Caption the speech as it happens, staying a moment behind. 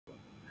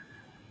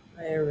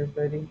Hi,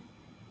 everybody.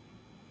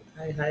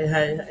 Hi, hi,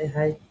 hi, hi,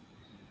 hi.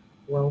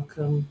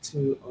 Welcome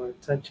to our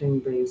touching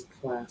base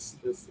class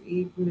this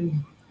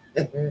evening.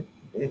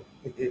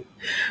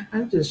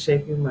 I'm just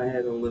shaking my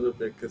head a little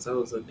bit because I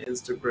was on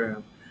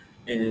Instagram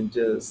and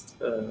just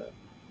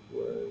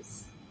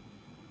was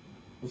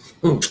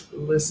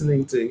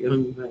listening to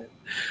young men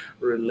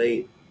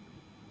relate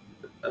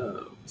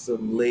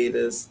some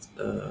latest,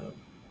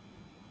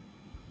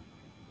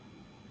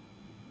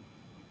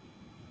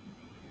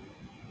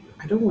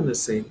 I don't want to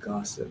say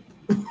gossip,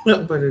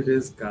 but it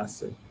is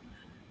gossip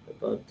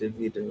about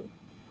Davido.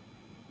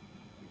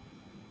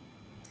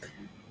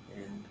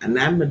 And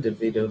I'm a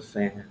Davido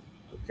fan.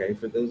 Okay,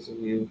 for those of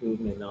you who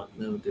may not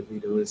know,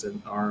 Davido is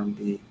an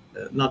R&B,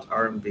 not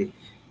R&B,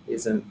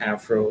 is an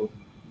Afro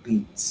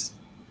beats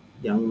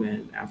young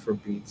man, Afro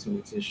beats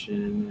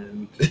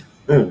musician,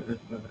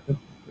 and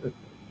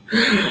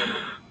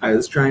I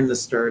was trying to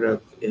start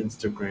up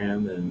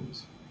Instagram,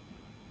 and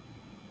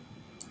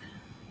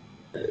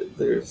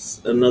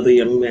there's another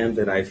young man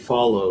that I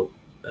follow.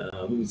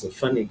 Who's a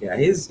funny guy.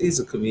 He's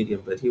a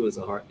comedian, but he's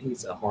a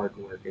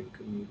hardworking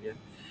comedian,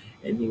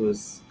 and he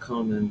was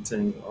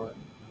commenting on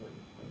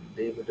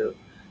Davido.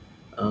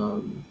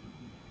 Um,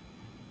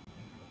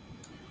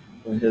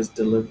 and his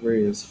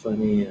delivery is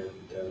funny, and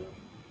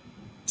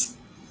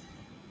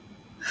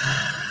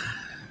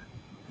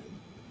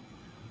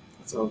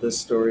it's all the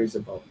stories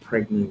about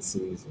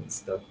pregnancies and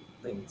stuff,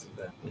 things of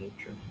that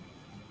nature.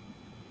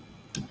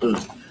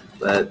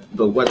 But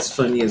what's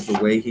funny is the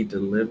way he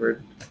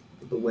delivered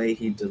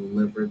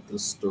the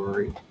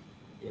story.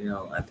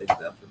 I think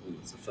that for me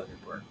was the funny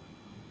part.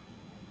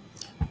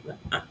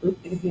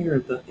 Here,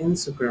 the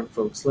Instagram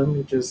folks, let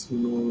me just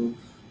move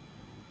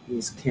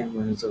these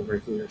cameras over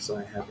here so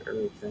I have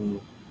everything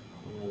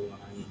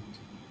aligned.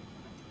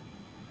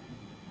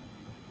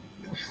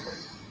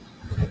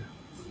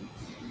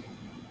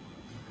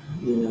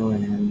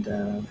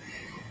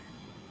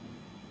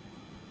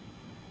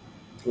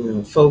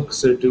 And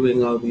folks are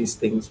doing all these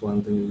things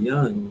while they're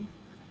young,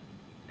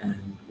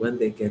 and when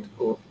they get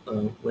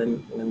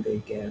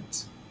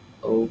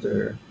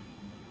older,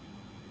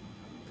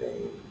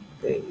 they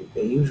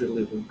they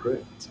usually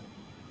regret.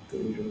 They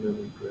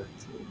usually regret.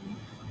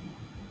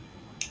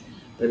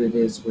 But it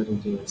is what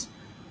it is.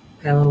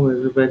 Hello,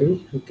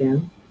 everybody.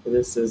 Again,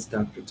 this is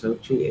Dr.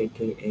 Tochi,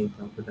 aka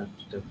Papa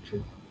Dr.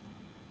 Tochi.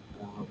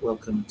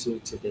 Welcome to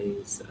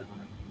today's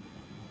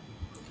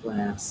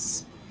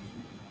class,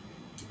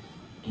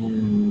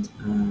 and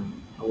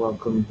I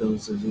welcome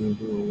those of you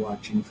who are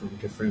watching from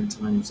different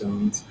time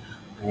zones.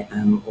 I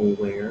am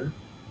aware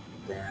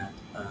that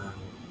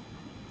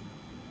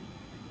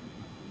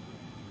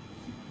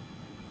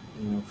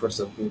for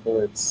some people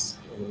it's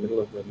in the middle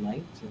of the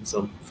night, and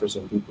for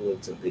some people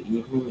it's in the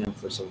evening, and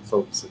for some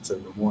folks it's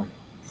in the morning.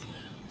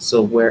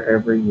 So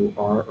wherever you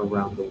are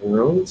around the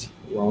world,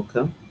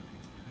 welcome.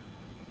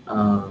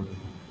 Um,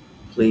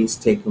 Please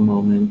take a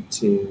moment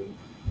to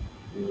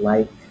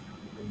like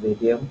the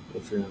video.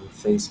 If you're on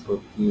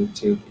Facebook,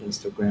 YouTube,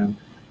 Instagram,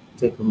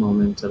 take a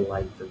moment to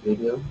like the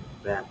video.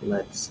 That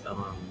lets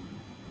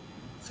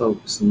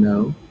folks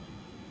know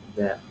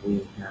that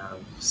we have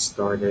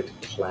started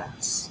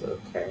class.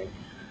 Okay.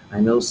 I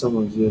know some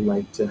of you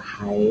like to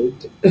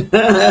hide.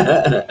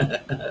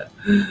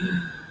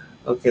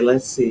 Okay,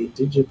 let's see.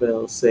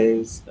 Digibel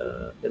says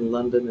in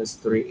London is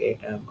 3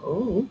 a.m.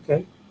 Oh,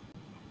 okay.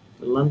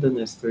 In London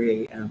is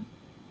 3 a.m.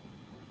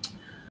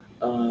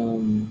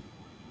 Um,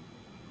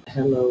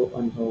 Hello,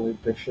 Unholy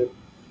Bishop.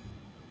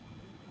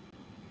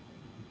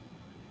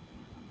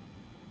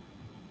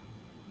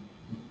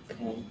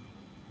 Okay.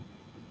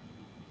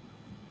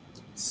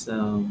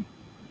 So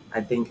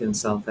I think in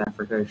South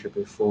Africa it should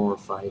be 4 or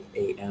 5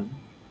 a.m.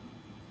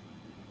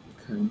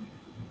 Okay.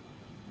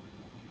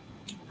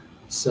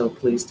 So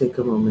please take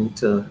a moment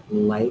to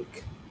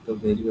like the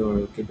video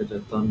or give it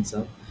a thumbs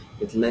up.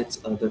 It lets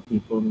other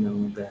people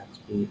know that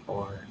we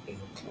are in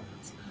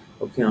class.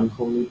 Okay,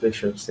 Unholy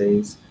Bishop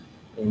says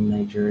in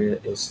Nigeria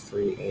is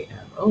 3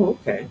 a.m. Oh,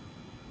 okay.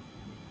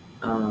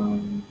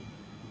 Um,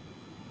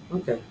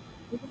 okay.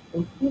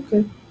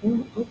 Okay.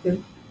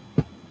 Okay.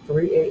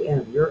 3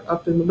 a.m. You're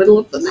up in the middle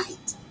of the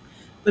night.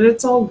 But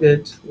it's all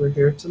good. We're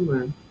here to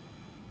learn.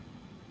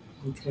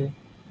 Okay.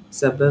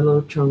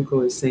 Sabelo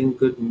Chonko is saying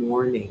good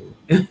morning.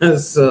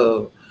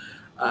 So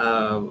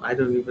I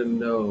don't even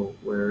know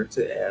where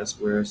to ask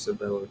where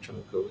Sabelo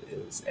Chonko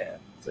is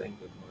at saying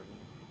good morning.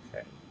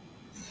 Okay.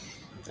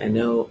 I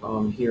know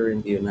here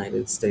in the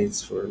United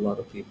States, for a lot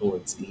of people,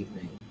 it's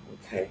evening.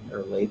 Okay.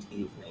 Or late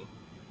evening.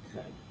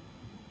 Okay.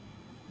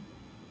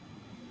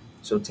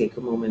 So take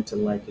a moment to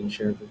like and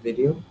share the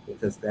video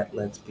because that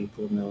lets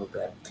people know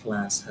that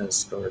class has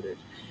started.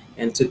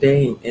 And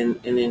today,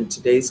 in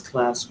today's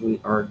class, we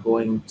are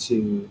going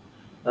to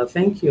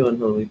thank you,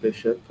 Unholy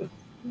Bishop.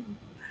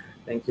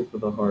 Thank you for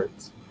the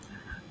hearts.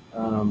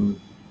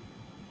 Um,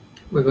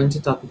 we're going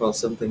to talk about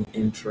something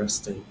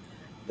interesting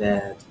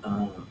that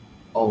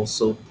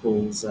also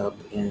pulls up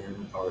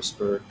in our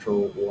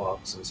spiritual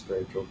walks and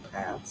spiritual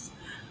paths.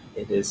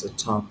 It is a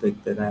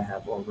topic that I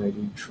have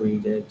already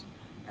treated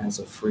as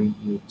a free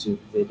YouTube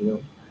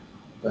video,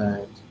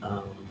 but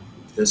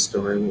this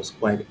story was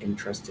quite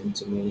interesting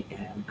to me,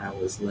 and I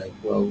was like,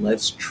 well,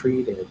 let's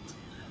treat it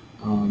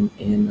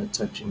in a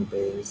touching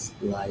base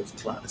live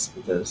class,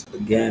 because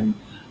again,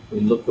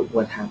 we look at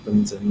what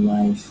happens in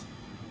life,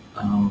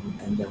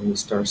 and then we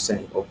start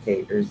saying,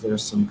 okay, is there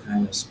some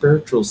kind of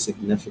spiritual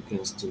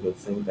significance to the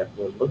thing that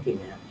we're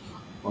looking at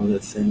or the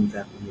thing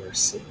that we are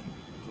seeing,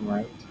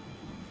 right?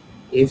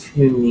 If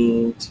you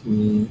need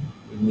me,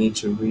 you need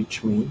to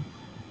reach me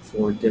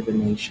for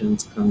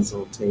divinations,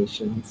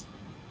 consultations,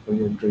 for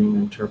your dream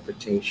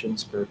interpretation,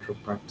 spiritual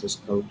practice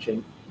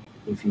coaching.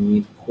 If you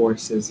need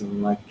courses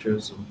and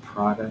lectures and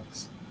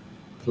products,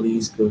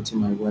 please go to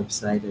my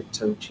website at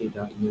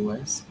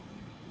tochi.us,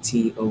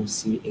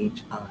 tochi.us.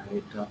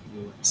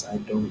 I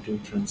don't do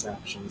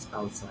transactions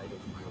outside of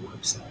my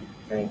website,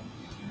 okay?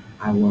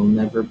 I will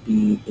never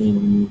be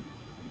in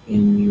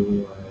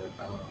your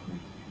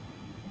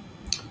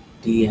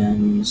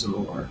DMs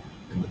or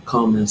in the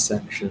comment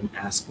section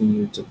asking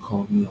you to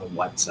call me on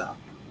WhatsApp.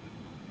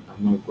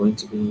 I'm not going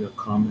to be in your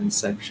comment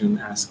section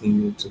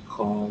asking you to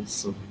call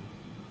some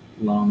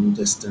long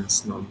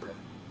distance number.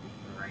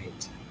 All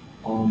right.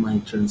 All my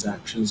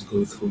transactions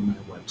go through my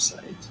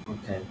website.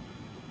 Okay.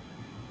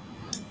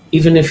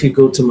 Even if you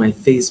go to my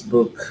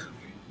Facebook,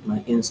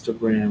 my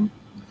Instagram,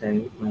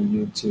 okay, my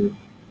YouTube,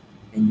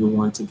 and you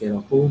want to get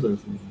a hold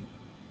of me,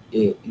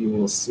 you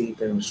will see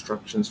the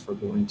instructions for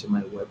going to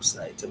my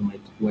website. And my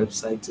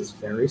website is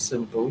very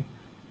simple,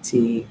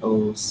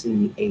 tochi.us.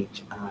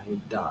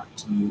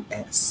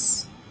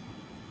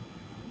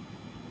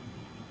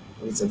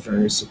 It's a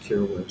very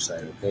secure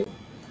website, okay?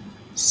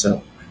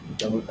 So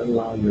don't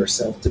allow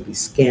yourself to be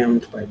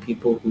scammed by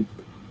people who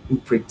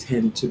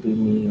pretend to be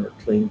me or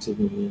claim to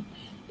be me.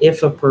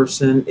 If a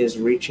person is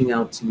reaching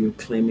out to you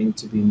claiming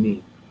to be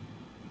me,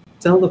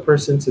 tell the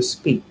person to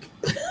speak.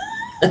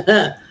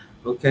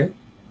 Okay?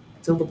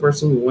 Tell the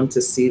person you want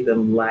to see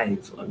them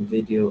live on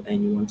video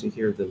and you want to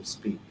hear them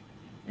speak.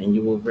 And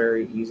you will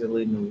very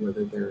easily know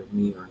whether they're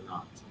me or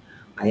not.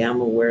 I am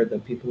aware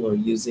that people are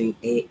using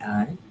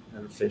AI,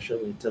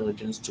 artificial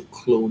intelligence, to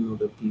clone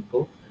other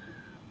people.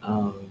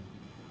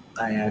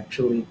 I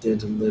actually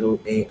did a little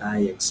AI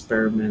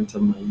experiment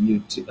on my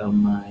YouTube,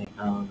 on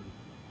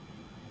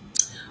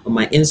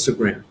my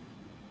Instagram,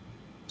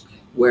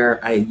 where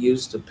I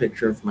used a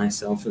picture of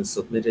myself and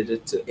submitted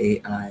it to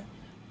AI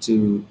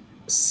to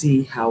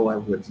see how I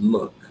would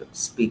look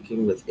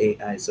speaking with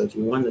AI. So if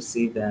you want to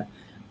see that,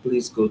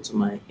 please go to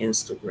my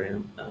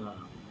Instagram.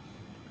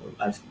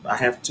 I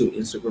have two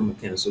Instagram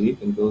accounts, so you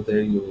can go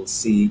there. You'll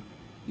see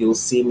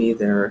me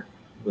there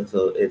with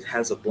it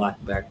has a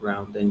black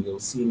background, and you'll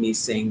see me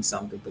saying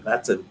something, but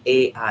that's an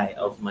AI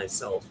of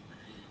myself.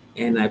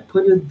 And I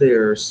put it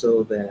there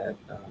so that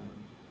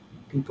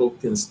people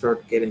can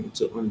start getting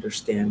to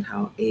understand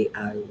how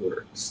AI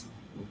works.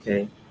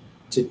 Okay.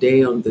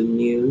 Today on the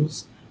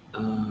news,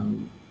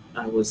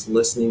 I was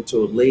listening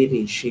to a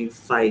lady. She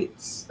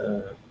fights.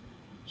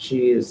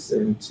 She is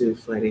into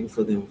fighting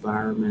for the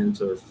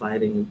environment or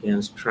fighting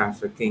against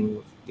trafficking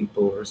of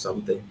people or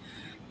something.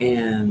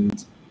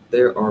 And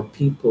there are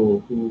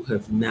people who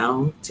have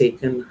now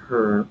taken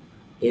her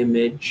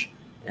image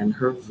and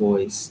her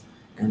voice,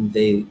 and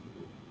they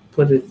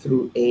put it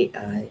through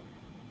AI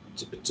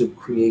to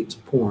create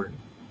porn.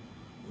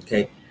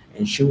 Okay.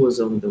 And she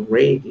was on the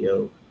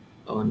radio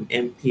on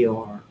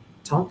NPR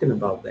talking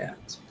about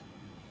that.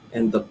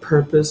 And the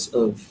purpose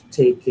of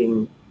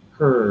taking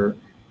her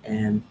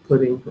and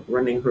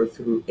running her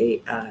through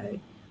AI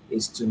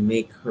is to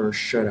make her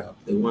shut up.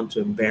 They want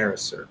to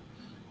embarrass her.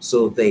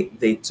 So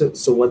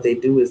so what they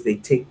do is they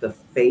take the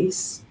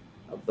face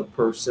of the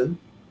person,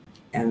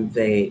 and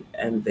these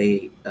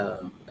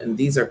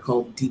are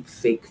called deep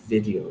fake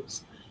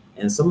videos.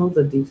 And some of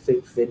the deep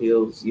fake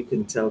videos, you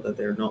can tell that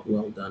they're not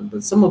well done,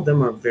 but some of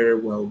them are very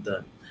well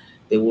done.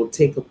 They will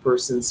take a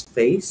person's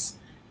face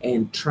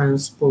and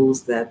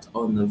transpose that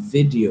on a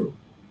video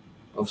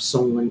of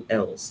someone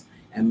else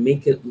and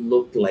make it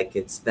look like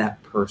it's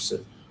that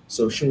person.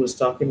 So she was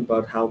talking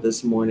about how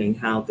this morning,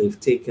 how they've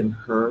taken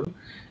her,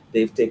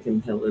 they've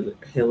taken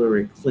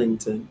Hillary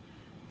Clinton,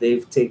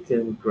 they've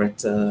taken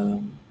Greta,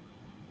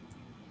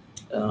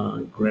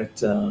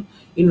 the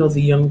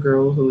young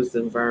girl who is the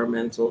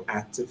environmental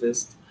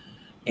activist.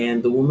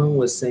 And the woman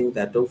was saying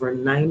that over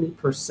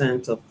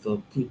 90% of the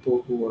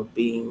people who are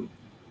being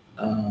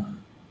uh,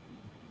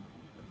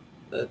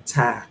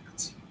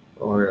 attacked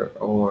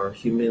or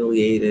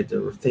humiliated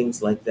or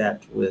things like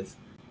that with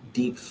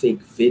deep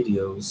fake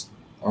videos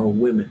are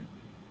women,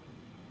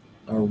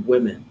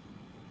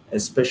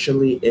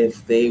 especially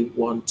if they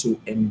want to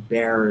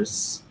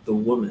embarrass the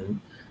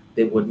woman.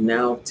 They would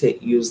now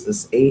use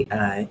this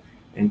AI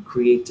and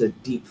create a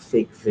deep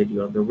fake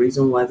video. The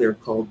reason why they're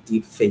called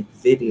deep fake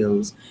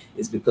videos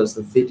is because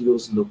the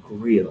videos look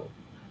real.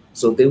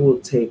 So they will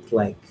take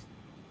like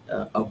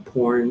a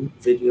porn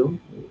video.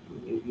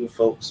 You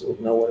folks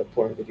will know what a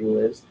porn video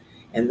is.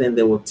 And then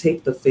they will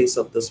take the face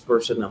of this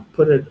person and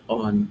put it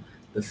on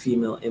the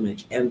female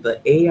image. And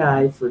the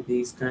AI for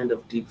these kind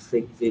of deep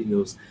fake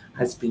videos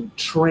has been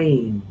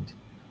trained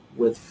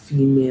with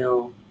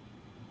female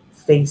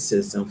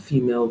faces and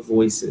female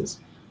voices.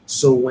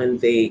 So when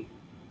they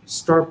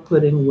start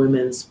putting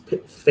women's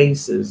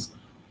faces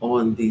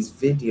on these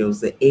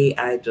videos, the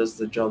AI does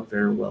the job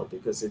very well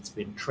because it's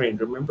been trained.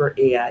 Remember,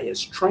 AI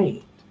is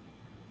trained.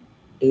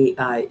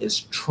 AI is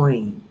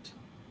trained.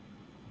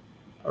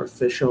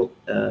 Artificial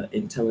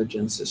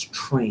intelligence is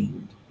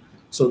trained.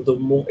 So the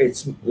more,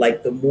 it's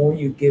like the more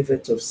you give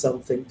it of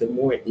something, the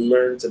more it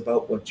learns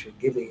about what you're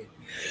giving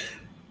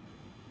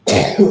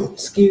it.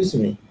 Excuse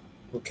me.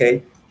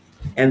 Okay.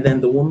 And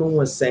then the woman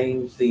was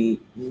saying the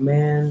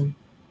man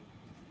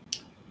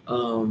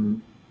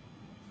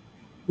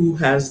who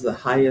has the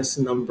highest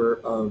number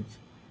of,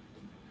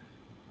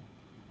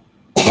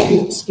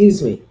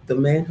 excuse me, the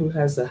man who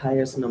has the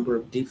highest number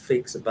of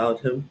deepfakes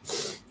about him,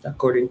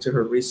 according to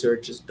her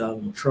research, is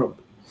Donald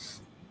Trump.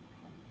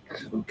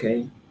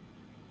 Okay.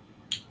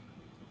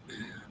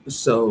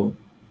 So,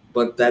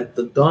 but that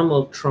the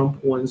Donald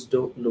Trump ones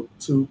don't look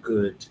too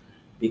good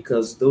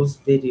because those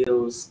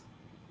videos,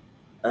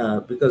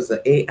 because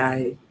the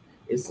AI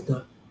is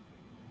not,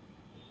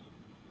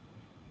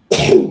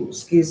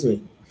 excuse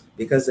me,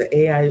 because the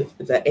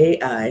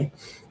AI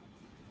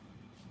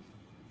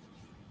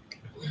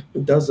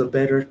does a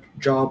better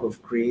job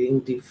of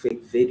creating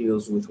deepfake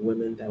videos with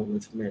women than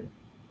with men.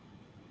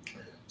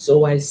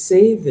 So I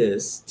say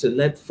this to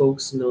let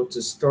folks know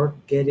to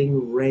start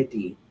getting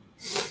ready.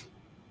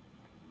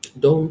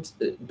 Don't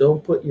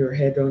put your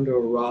head under a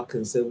rock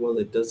and say, well,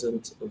 it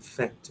doesn't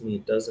affect me,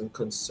 it doesn't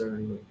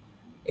concern me.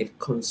 It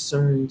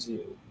concerns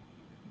you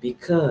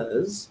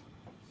because,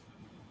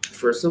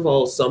 first of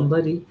all,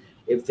 somebody,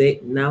 if they,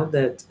 now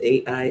that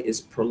AI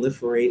is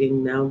proliferating,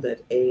 now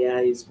that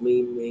AI is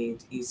being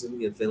made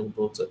easily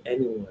available to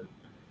anyone,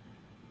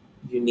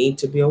 you need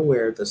to be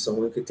aware that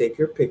someone could take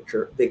your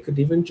picture. They could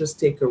even just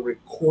take a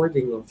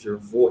recording of your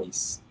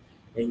voice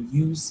and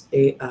use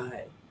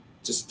AI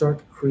to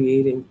start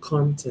creating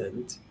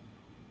content,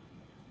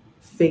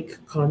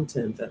 fake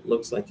content that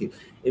looks like you.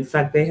 In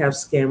fact, they have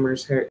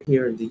scammers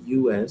here in the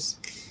US.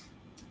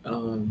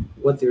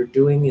 What they're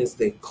doing is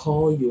they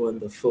call you on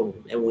the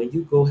phone, and when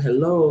you go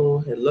hello,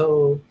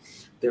 hello,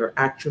 they're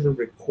actually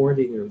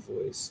recording your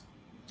voice,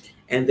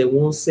 and they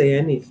won't say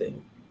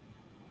anything.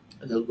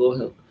 They'll go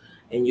help,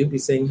 and you'll be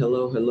saying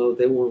hello, hello.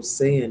 They won't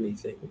say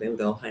anything. Then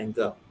they'll hang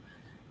up.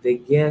 They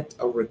get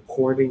a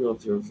recording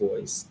of your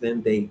voice,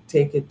 then they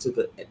take it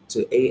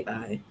to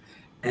AI,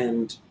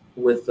 and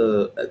with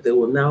they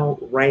will now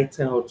write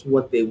out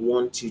what they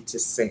want you to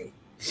say.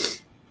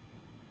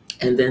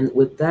 And then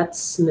with that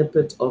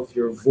snippet of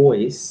your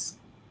voice,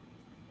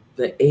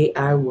 the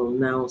AI will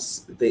now,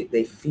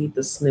 they feed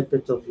the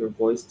snippet of your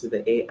voice to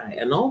the AI.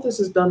 And all this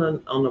is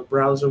done on a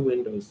browser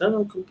window. It's done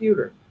on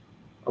computer.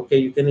 Okay,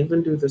 you can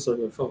even do this on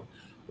your phone.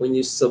 When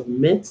you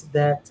submit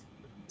that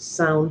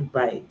sound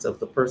bite of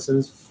the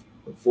person's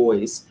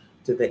voice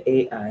to the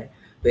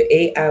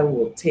AI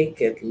will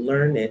take it,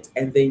 learn it,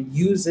 and then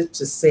use it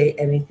to say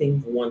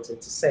anything you want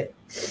it to say.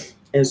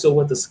 And so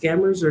what the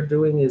scammers are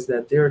doing is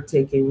that they're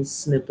taking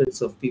snippets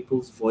of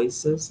people's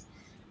voices,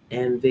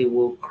 and they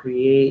will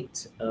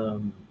create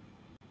um,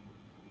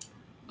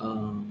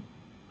 um,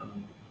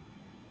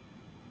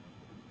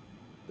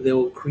 they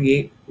will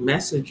create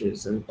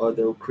messages, and or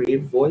they'll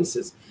create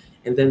voices,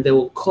 and then they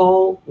will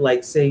call,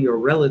 like, say, your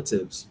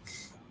relatives.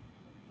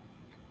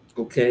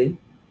 Okay.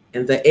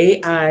 And the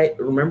AI,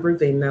 remember,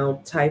 they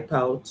now type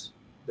out,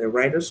 they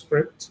write a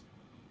script,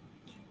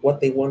 what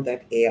they want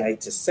that AI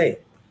to say.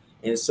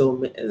 And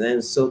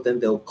then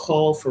they'll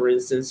call, for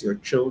instance, your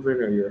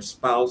children or your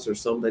spouse or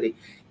somebody,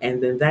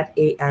 and then that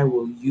AI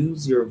will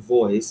use your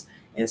voice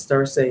and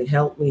start saying,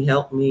 help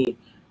me,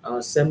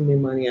 send me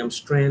money, I'm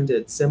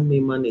stranded, send me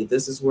money,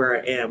 this is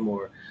where I am,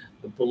 or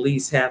the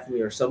police have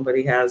me, or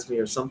somebody has me,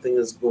 or something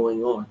is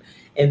going on.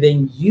 And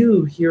then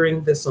you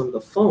hearing this on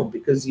the phone,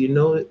 because you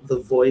know the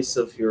voice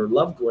of your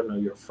loved one or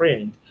your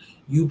friend,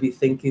 you be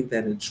thinking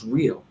that it's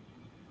real.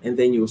 And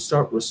then you'll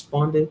start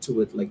responding to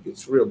it like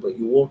it's real, but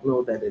you won't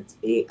know that it's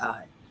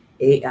AI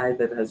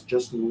that has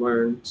just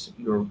learned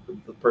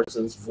the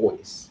person's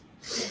voice.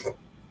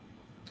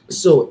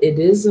 So it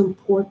is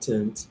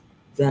important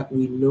that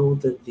we know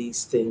that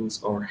these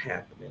things are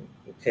happening.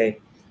 Okay,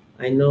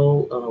 I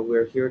know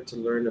we're here to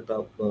learn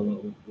about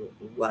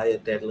why a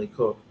deadly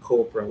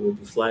cobra will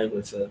be flying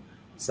with a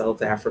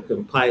South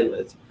African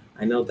pilot.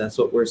 I know that's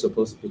what we're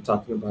supposed to be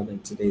talking about in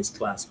today's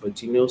class, but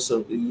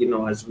so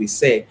as we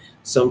say,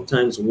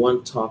 sometimes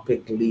one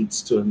topic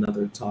leads to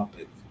another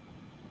topic.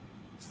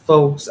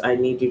 Folks, I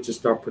need you to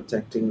start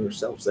protecting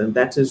yourselves, and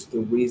that is the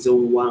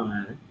reason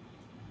why,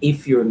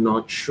 if you're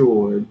not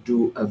sure,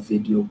 do a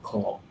video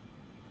call.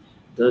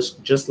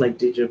 Just like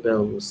DJ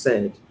Bell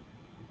said,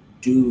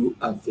 do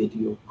a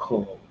video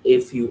call.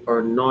 If you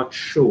are not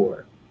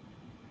sure,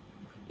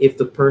 if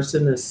the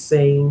person is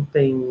saying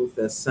things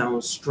that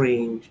sound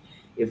strange,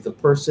 if the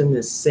person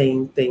is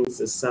saying things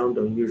that sound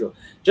unusual,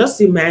 just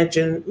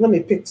imagine, let me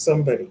pick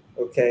somebody,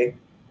 okay?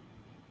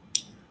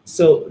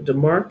 So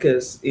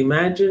DeMarcus,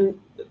 imagine,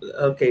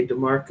 okay,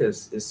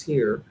 DeMarcus is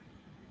here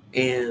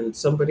and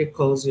somebody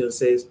calls you and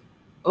says,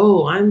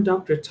 "Oh, I'm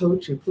Dr.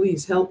 Tochi.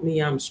 Please help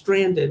me. I'm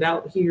stranded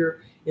out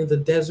here in the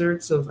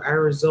deserts of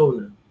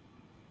Arizona.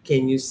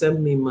 Can you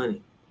send me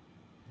money?"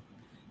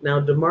 Now,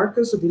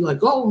 DeMarcus would be like,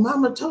 "Oh,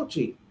 Mama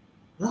Tochi,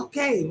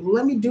 okay,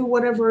 let me do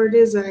whatever it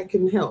is that I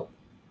can help."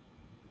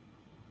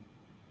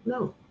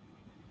 No.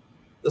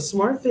 The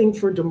smart thing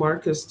for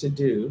DeMarcus to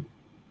do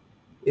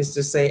is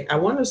to say, "I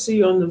want to see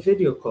you on the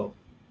video call.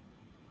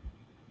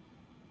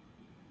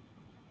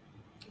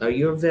 Are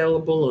you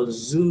available on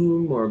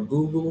Zoom or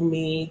Google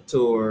Meet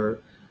or,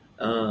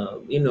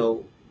 you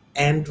know,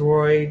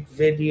 Android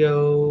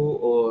video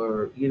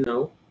or, you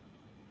know?"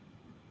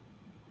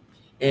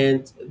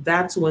 And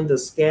that's when the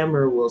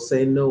scammer will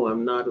say, "No,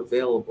 I'm not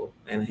available,"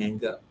 and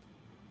hang up.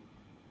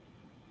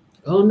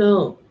 Oh,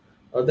 no.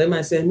 Or they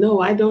might say, "No,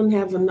 I don't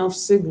have enough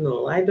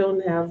signal. I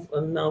don't have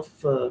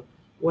enough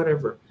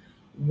whatever."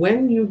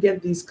 When you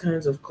get these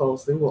kinds of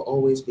calls, they will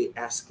always be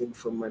asking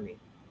for money.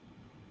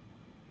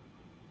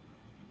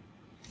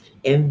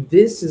 And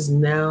this is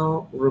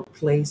now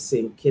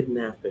replacing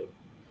kidnapping.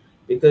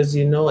 Because,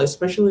 you know,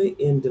 especially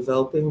in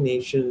developing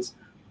nations,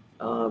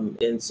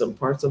 in some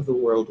parts of the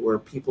world where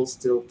people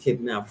still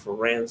kidnap for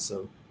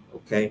ransom,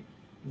 okay,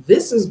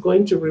 this is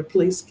going to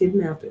replace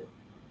kidnapping.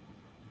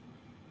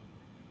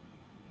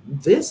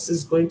 This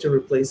is going to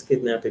replace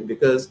kidnapping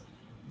because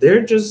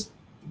they're just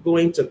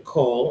going to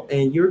call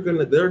and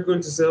they're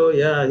going to say, "Oh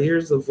yeah,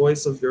 here's the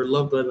voice of your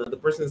loved one," and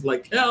the person is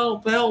like,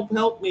 "Help, help,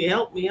 help me,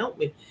 help me, help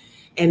me."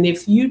 And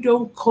if you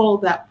don't call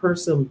that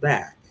person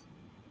back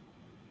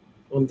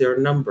on their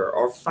number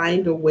or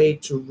find a way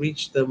to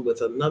reach them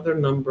with another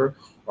number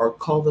or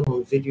call them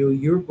on video,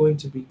 you're going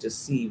to be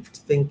deceived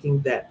thinking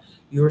that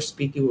you're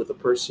speaking with a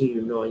person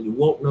you know, and you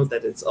won't know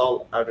that it's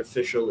all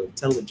artificial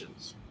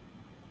intelligence.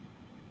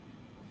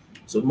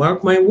 So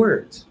mark my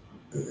words,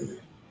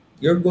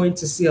 you're going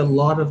to see a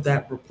lot of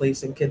that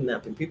replacing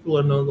kidnapping. People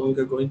are no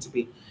longer going to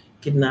be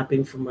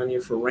kidnapping for money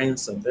or for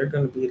ransom. They're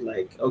going to be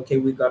like, "Okay,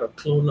 we got a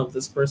clone of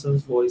this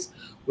person's voice.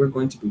 We're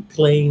going to be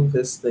playing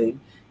this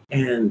thing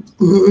and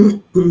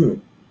you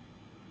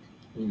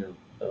know,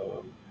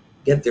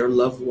 get their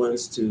loved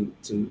ones to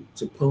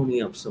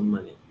pony up some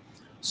money."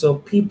 So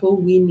people,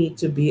 we need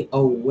to be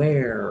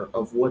aware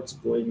of what's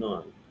going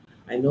on.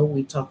 I know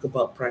we talk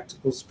about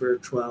practical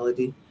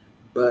spirituality,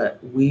 but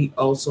we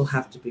also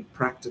have to be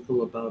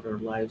practical about our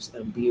lives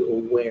and be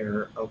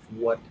aware of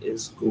what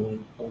is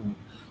going on.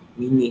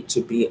 We need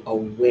to be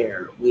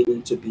aware. We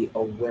need to be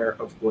aware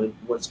of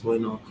what's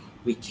going on.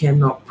 We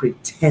cannot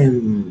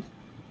pretend,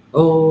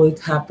 "Oh, it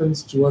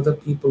happens to other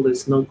people.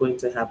 It's not going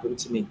to happen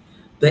to me."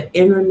 The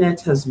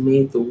internet has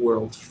made the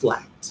world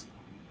flat.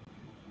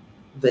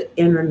 The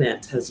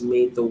internet has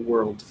made the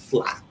world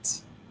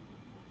flat.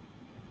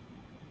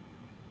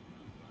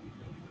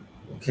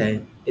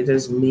 Okay? It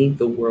has made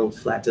the world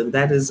flat. And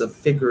that is a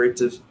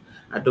figurative,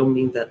 I don't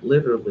mean that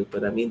literally,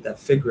 but I mean that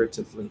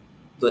figuratively.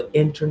 The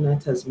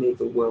internet has made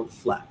the world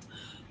flat.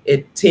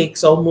 It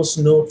takes almost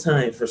no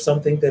time for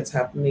something that's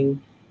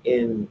happening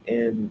in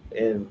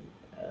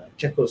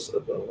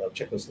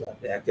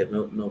Czechoslovakia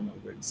no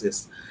longer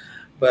exists.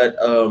 But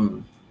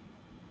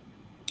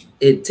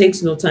it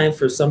takes no time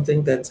for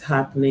something that's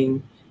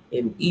happening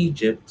in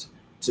Egypt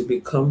to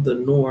become the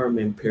norm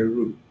in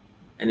Peru.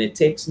 And it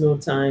takes no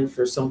time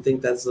for something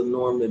that's the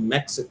norm in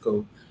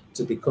Mexico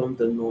to become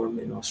the norm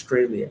in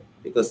Australia.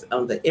 Because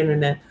on the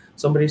internet,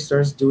 somebody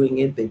starts doing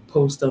it, they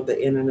post on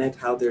the internet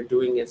how they're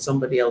doing it,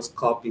 somebody else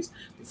copies.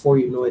 Before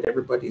you know it,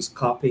 everybody's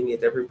copying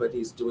it,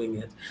 everybody's doing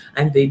it.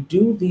 And they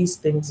do these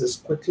things as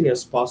quickly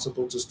as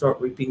possible to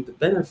start reaping the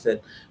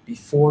benefit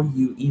before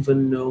you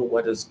even know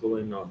what is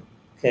going on.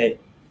 Okay.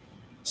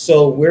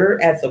 So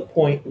we're at the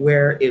point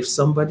where if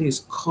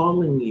somebody's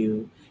calling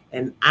you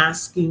and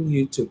asking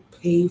you to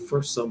pay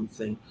for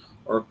something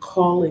or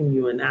calling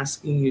you and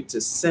asking you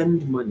to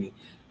send money,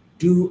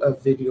 do a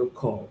video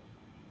call.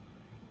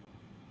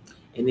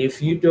 And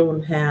if you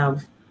don't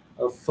have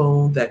a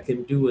phone that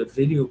can do a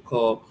video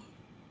call,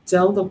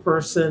 tell the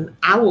person,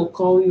 "I will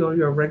call you on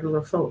your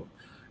regular phone."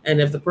 And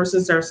if the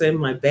person starts saying,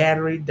 "My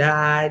battery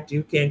died,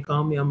 you can't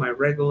call me on my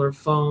regular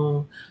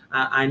phone.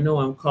 I know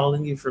I'm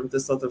calling you from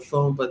this other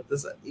phone, but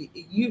this,"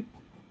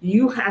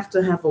 you have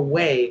to have a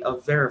way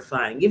of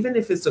verifying, even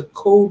if it's a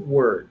code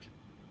word.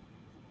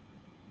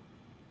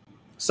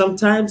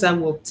 Sometimes I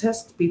will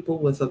test people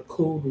with a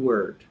code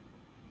word.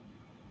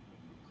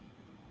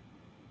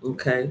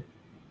 Okay.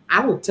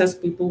 I will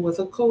test people with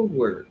a code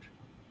word.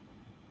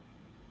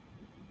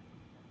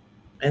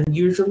 And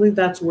usually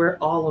that's where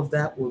all of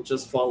that will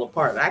just fall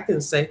apart. I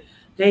can say,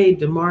 "Hey,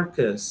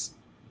 DeMarcus,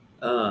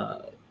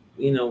 uh,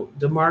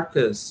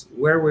 DeMarcus,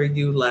 where were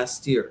you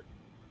last year?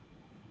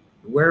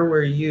 Where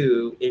were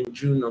you in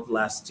June of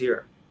last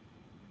year?"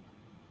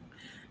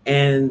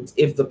 And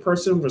if the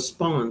person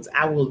responds,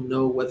 I will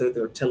know whether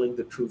they're telling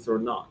the truth or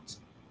not.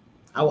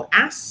 I will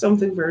ask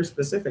something very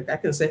specific. I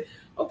can say,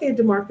 "Okay,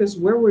 DeMarcus,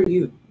 where were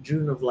you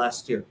June of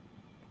last year?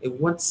 In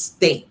what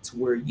state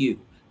were you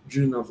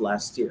June of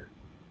last year?"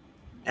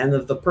 And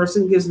if the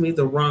person gives me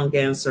the wrong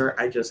answer,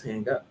 I just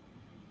hang up.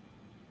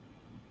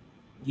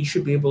 You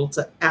should be able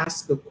to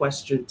ask a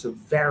question to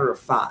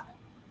verify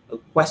a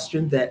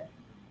question that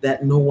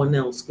no one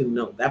else can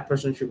know. That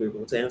person should be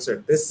able to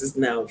answer. This is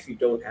now if you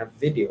don't have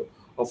video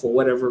or for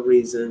whatever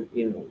reason,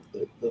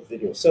 the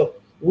video. So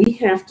we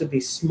have to be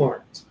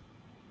smart.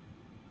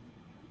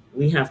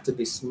 We have to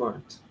be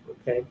smart.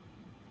 Okay.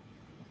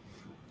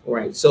 All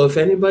right. So if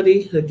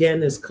anybody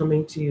again is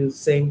coming to you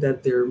saying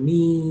that they're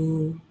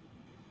mean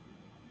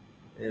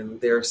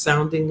and they're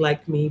sounding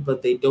like me,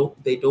 but they don't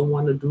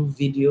want to do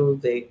video,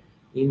 and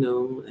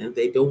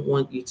they don't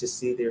want you to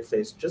see their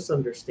face, just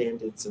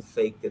understand it's a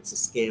fake, it's a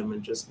scam,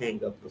 and just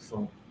hang up the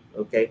phone.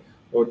 Okay.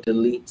 Or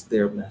delete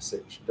their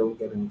message. Don't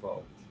get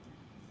involved.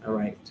 All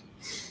right.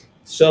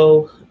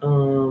 So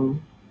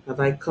have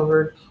I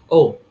covered?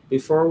 Oh,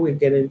 before we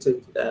get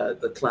into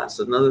the class,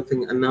 another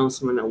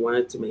announcement I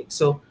wanted to make.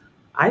 So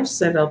I've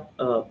set up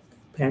a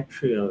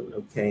Patreon.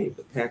 Okay,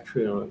 the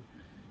Patreon.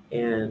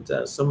 And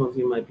some of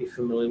you might be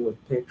familiar with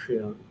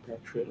Patreon.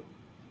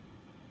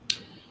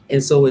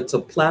 And so it's a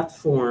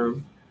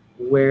platform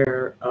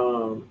where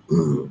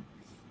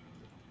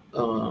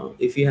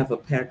if you have a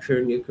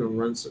Patreon, you can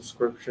run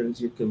subscriptions,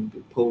 you can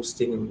be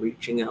posting and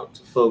reaching out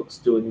to folks,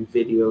 doing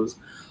videos.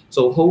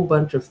 So a whole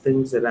bunch of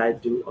things that I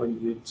do on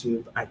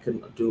YouTube, I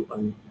can do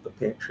on the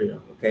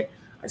Patreon. Okay,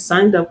 I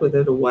signed up with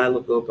it a while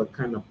ago, but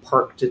kind of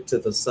parked it to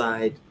the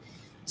side,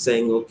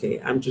 saying, okay,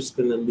 I'm just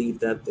going to leave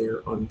that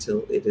there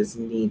until it is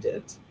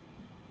needed.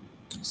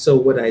 So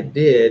what I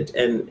did,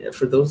 and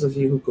for those of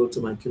you who go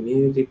to my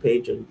community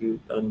page on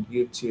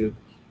YouTube,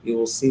 you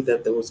will see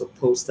that there was a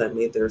post I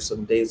made there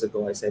some days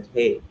ago. I said,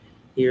 hey,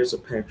 here's a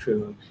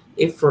Patreon.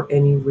 If for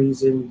any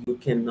reason you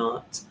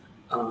cannot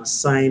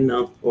sign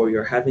up, or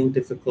you're having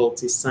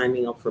difficulty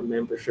signing up for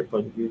membership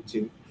on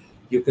YouTube,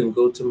 you can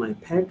go to my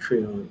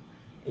Patreon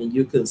and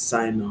you can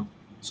sign up.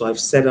 So I've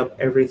set up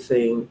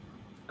everything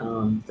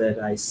that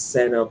I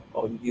set up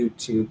on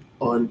YouTube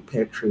on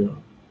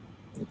Patreon.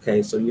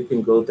 Okay, so you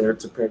can go there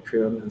to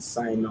Patreon and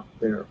sign up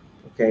there,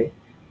 okay,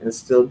 and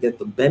still get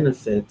the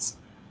benefits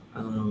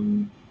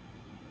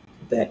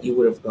that you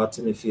would have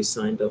gotten if you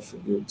signed up for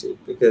YouTube.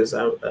 Because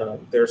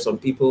there are some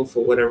people,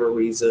 for whatever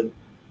reason,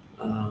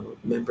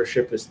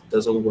 membership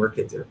doesn't work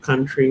in their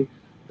country,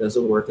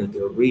 doesn't work in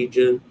their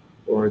region,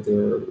 or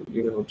they're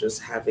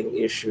just having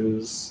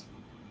issues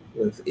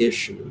with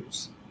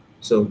issues.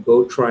 So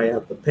go try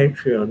out the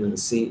Patreon and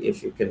see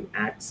if you can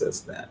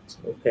access that,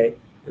 okay?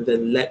 And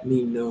then let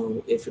me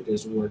know if it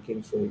is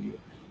working for you.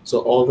 So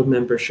all the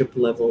membership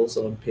levels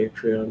on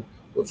Patreon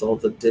with all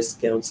the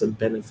discounts and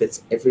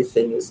benefits,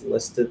 everything is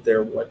listed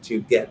there, what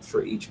you get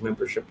for each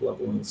membership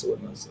level and so on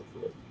and so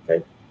forth,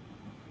 okay?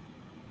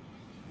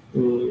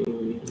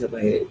 Have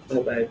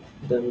I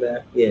done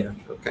that? Yeah,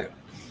 okay.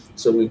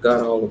 So we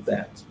got all of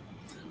that.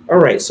 All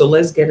right, so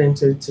let's get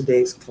into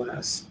today's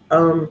class.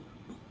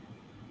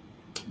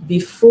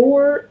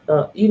 Before,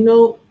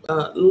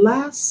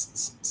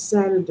 last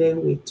Saturday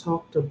we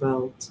talked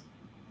about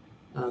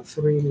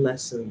 3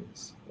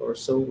 lessons or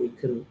so we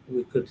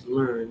could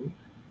learn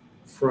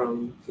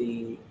from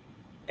the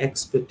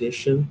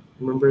expedition.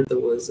 Remember, there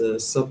was a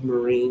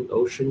submarine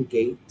ocean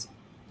gate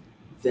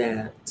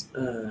that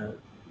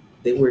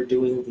they were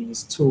doing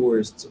these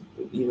tours to,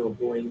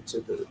 going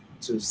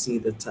to see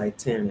the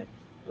Titanic,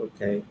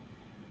 okay,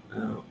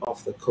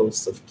 off the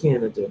coast of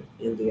Canada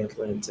in the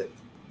Atlantic,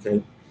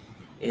 okay.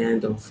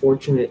 And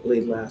unfortunately,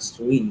 last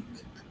week,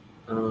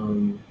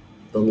 the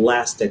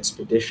last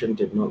expedition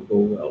did not go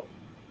well.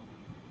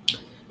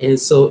 And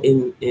so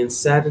in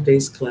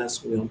Saturday's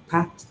class, we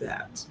unpacked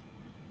that.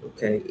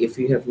 Okay, if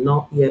you have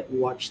not yet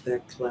watched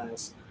that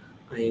class,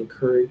 I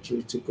encourage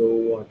you to go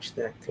watch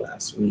that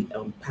class. We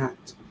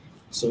unpacked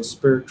some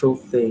spiritual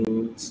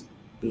things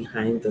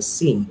behind the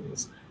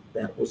scenes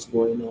that was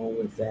going on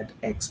with that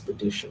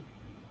expedition.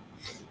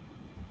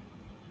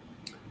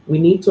 We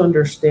need to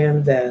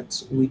understand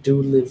that we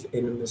do live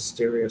in a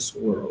mysterious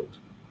world.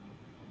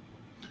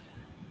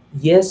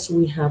 Yes,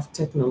 we have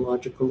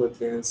technological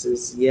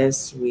advances.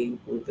 Yes,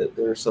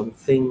 there are some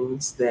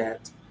things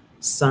that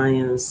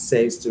science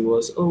says to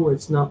us, oh,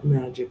 it's not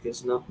magic,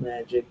 it's not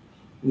magic.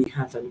 We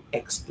have an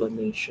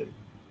explanation.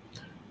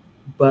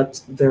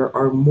 But there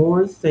are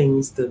more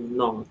things than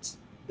not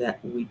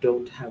that we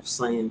don't have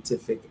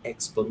scientific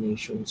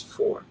explanations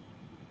for,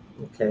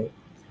 okay?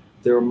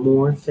 There are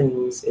more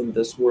things in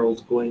this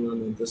world, going on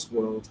in this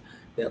world,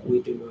 that we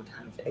do not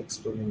have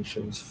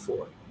explanations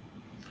for.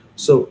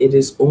 So it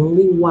is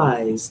only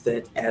wise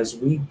that as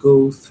we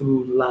go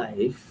through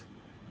life,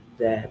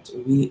 that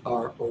we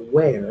are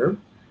aware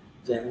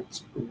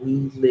that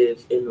we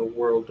live in a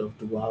world of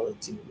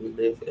duality. We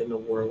live in a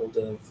world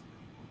of,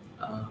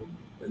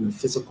 in the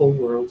physical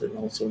world and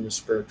also in the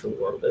spiritual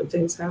world, and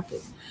things happen.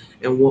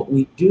 And what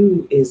we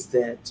do is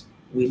that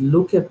we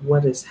look at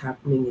what is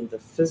happening in the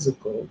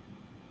physical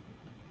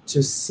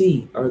to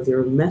see, are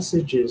there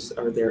messages,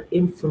 are there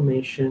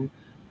information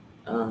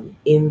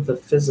in the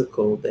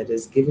physical that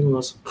is giving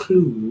us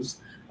clues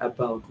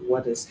about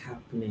what is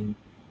happening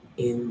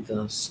in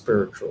the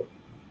spiritual.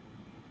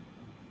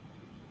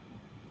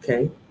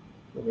 Okay?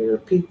 Let me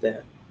repeat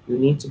that. We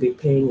need to be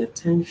paying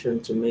attention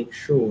to make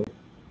sure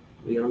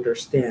we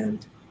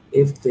understand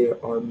if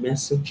there are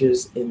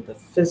messages in the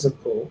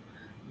physical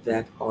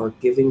that are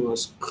giving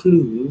us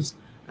clues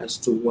as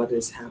to what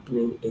is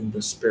happening in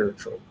the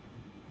spiritual.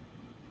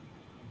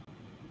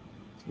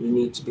 We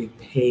need to be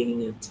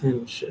paying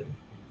attention.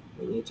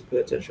 We need to pay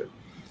attention.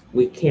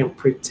 We can't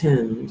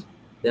pretend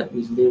that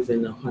we live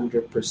in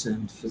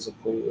 100%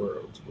 physical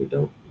world. We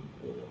don't,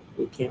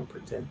 we can't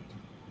pretend,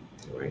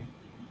 right?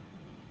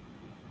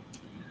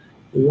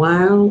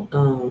 While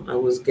I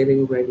was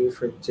getting ready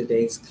for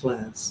today's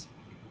class,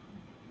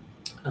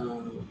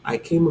 I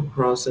came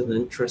across an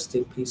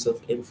interesting piece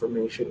of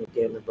information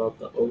again about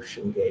the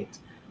Ocean Gate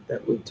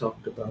that we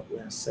talked about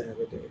last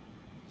Saturday.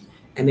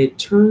 And it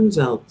turns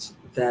out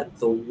that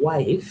the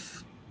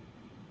wife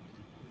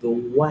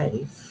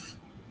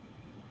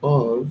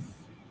of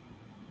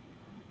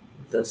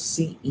the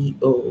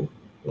CEO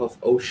of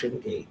Ocean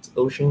Gate.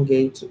 Ocean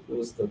Gate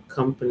was the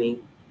company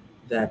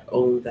that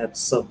owned that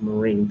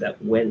submarine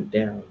that went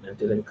down and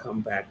didn't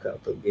come back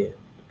up again.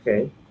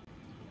 Okay.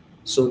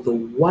 So the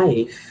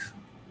wife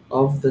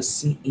of the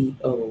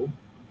CEO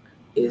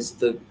is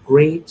the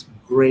great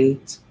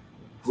great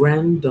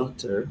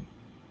granddaughter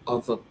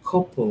of a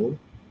couple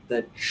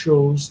that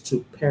chose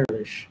to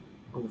perish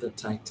on the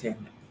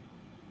Titanic.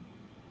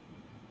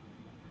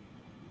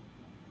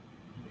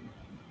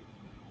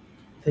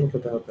 Think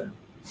about that.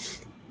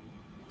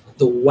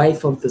 The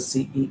wife of the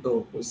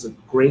CEO was a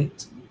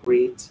great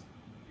great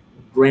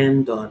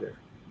granddaughter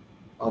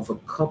of a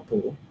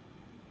couple,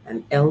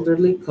 an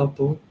elderly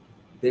couple.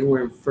 They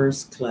were in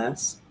first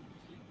class,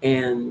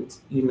 and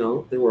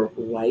they were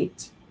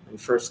white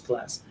and first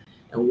class.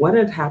 And what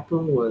had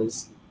happened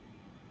was,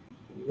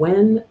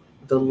 when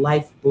the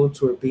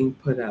lifeboats were being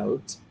put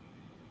out,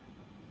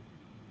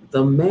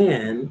 the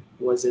man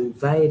was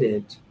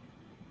invited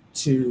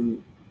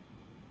to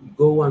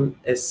go on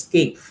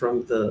escape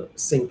from the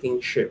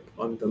sinking ship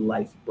on the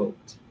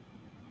lifeboat.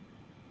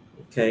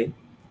 Okay,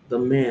 the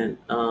man.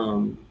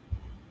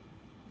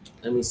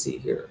 Let me see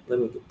here. Let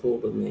me pull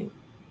the name.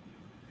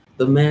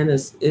 The man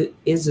is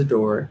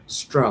Isidore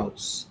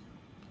Strauss,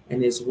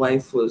 and his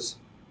wife was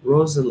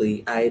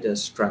Rosalie Ida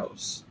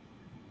Strauss.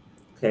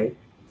 Okay,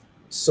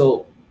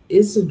 so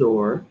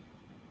Isidore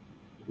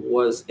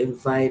was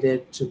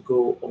invited to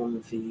go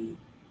on the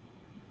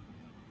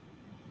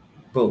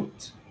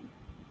boat,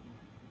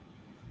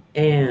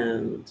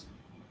 and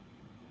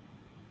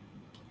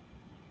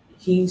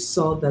he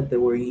saw that there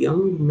were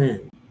young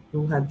men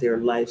who had their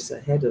lives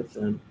ahead of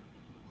them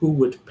who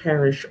would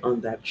perish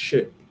on that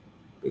ship.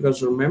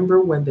 Because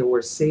remember, when they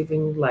were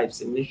saving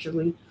lives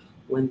initially,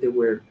 when they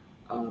were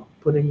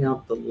putting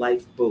out the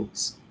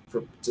lifeboats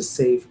to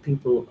save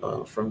people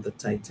from the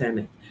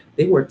Titanic,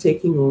 they were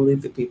taking only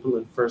the people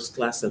in first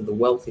class and the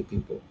wealthy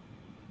people.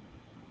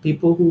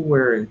 People who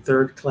were in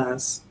third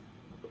class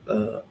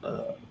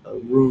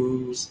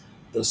rooms,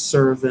 the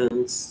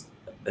servants,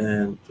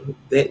 and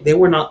they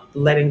were not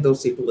letting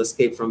those people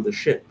escape from the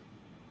ship.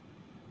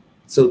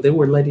 So they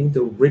were letting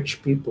the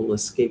rich people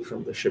escape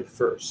from the ship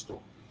first.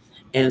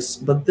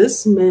 But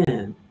this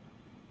man,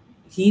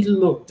 he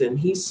looked and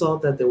he saw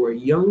that there were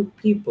young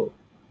people,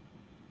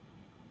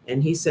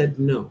 and he said,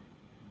 "No,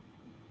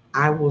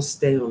 I will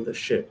stay on the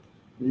ship.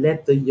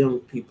 Let the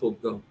young people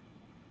go."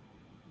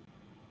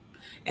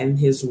 And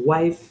his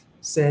wife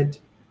said,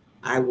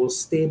 "I will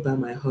stay by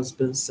my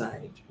husband's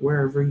side.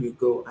 Wherever you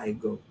go, I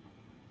go.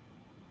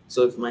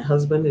 So if my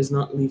husband is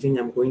not leaving,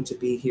 I'm going to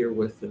be here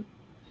with him."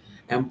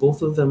 And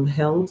both of them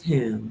held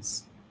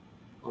hands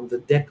on the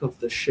deck of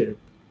the ship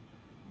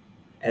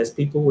as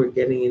people were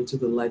getting into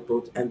the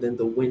lifeboat, and then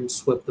the wind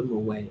swept them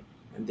away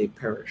and they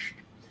perished.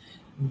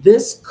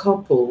 This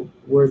couple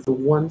were the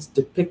ones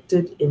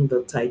depicted in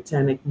the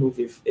Titanic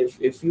movie.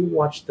 If you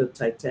watch the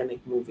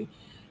Titanic movie,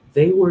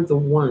 they were the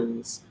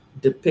ones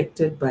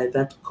depicted by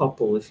that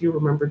couple. If you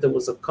remember, there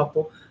was a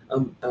couple,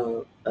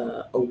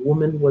 a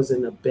woman was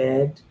in a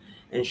bed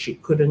and she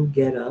couldn't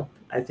get up.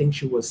 I think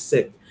she was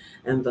sick.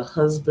 And the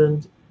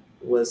husband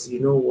was, "You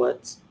know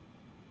what?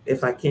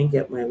 If I can't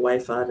get my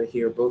wife out of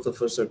here, both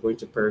of us are going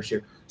to perish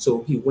here."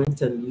 So he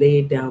went and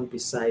lay down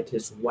beside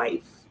his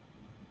wife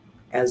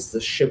as the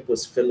ship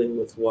was filling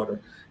with water.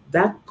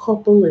 That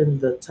couple in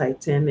the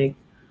Titanic,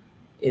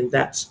 in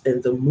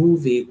the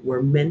movie,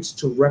 were meant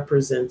to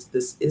represent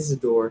this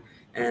Isidore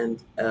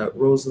and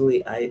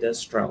Rosalie Ida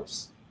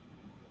Strauss.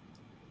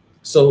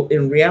 So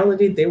in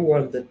reality, they were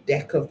on the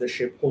deck of the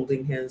ship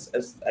holding hands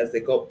as they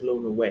got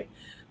blown away.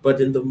 But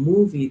in the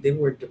movie, they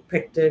were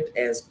depicted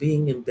as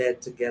being in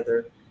bed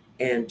together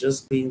and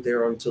just being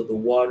there until the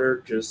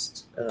water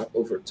just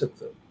overtook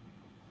them.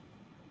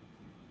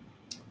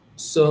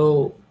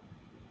 So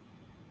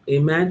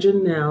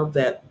imagine now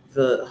that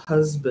the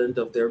husband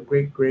of their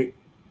great great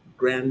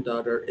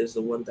granddaughter is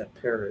the one that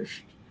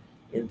perished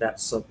in that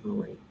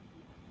submarine.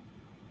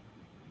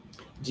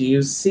 Do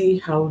you see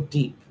how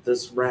deep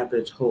this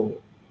rabbit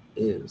hole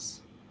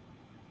is?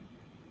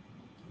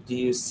 Do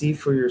you see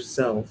for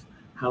yourself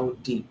how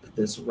deep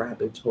this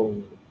rabbit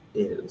hole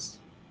is?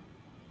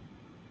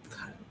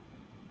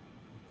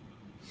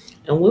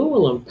 And we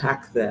will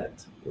unpack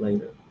that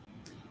later.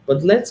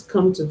 But let's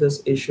come to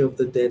this issue of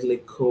the deadly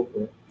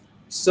cobra.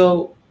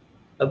 So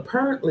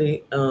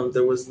apparently,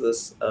 there was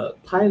this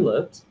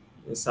pilot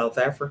in South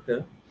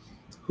Africa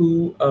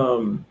who,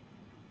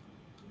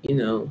 you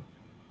know,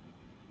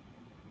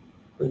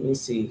 let me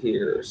see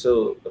here.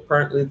 So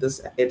apparently,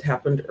 it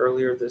happened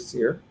earlier this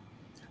year,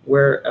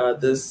 where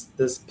this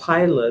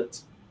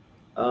pilot,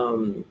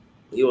 um,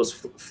 he was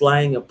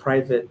flying a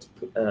private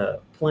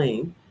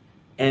plane,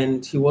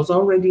 and he was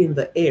already in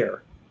the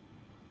air,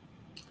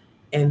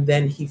 and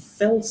then he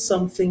felt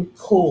something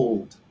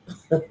cold.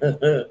 There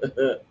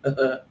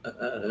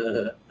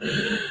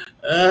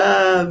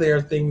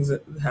are things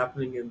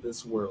happening in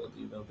this world.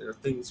 There are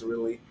things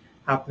really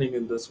happening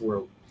in this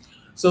world.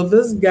 So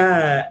this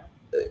guy,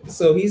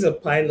 so he's a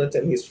pilot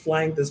and he's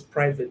flying this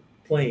private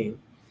plane,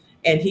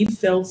 and he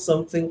felt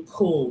something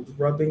cold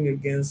rubbing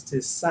against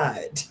his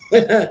side.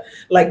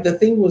 Like the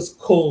thing was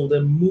cold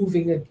and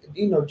moving,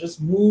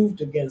 just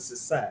moved against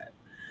his side.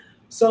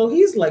 So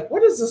he's like,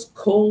 what is this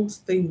cold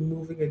thing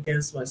moving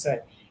against my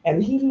side?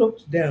 And he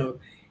looked down,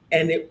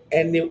 and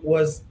it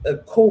was a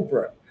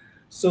cobra.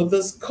 So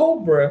this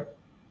cobra,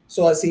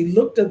 so as he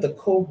looked at the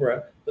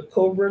cobra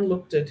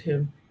looked at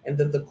him, and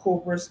then the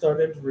cobra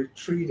started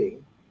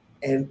retreating,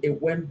 and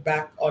it went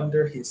back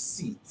under his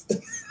seat.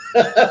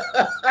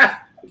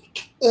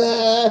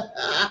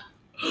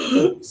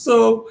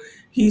 So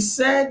he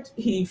said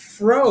he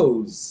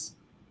froze.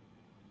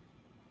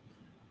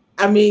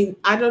 I mean,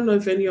 I don't know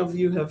if any of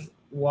you have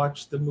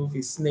watched the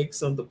movie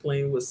Snakes on the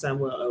Plane with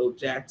Samuel L.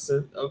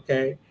 Jackson,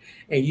 okay?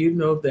 And you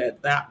know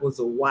that that was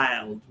a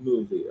wild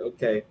movie,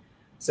 okay?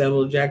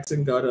 Samuel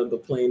Jackson got on the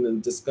plane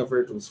and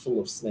discovered it was full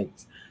of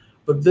snakes.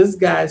 But this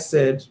guy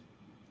said,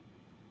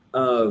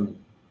 um,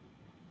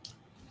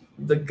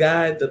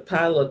 the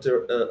pilot,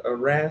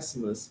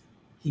 Erasmus,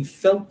 he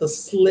felt the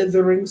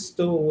slithering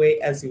stowaway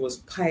as he was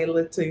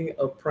piloting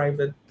a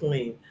private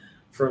plane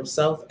from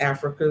South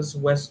Africa's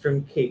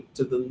Western Cape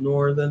to the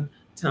northern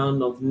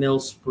town of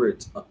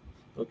Nelspruit.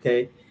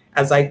 Okay.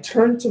 As I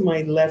turned to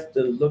my left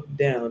and looked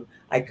down,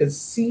 I could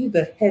see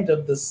the head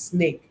of the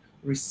snake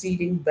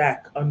receding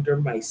back under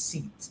my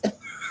seat.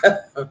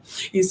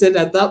 He said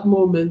at that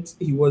moment,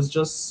 he was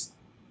just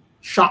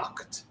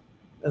shocked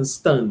and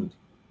stunned.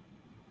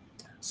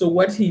 So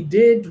what he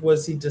did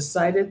was he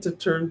decided to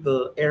turn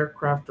the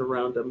aircraft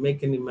around and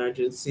make an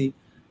emergency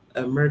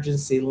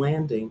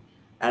landing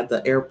at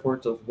the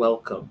airport of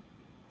Welcome.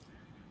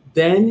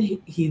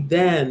 Then he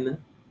then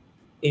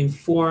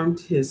informed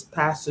his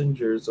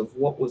passengers of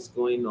what was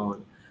going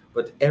on,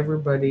 but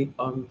everybody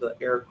on the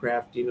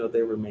aircraft,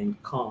 they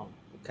remained calm.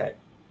 Okay.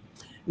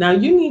 Now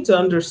you need to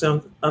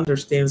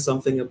understand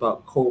something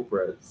about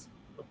cobras.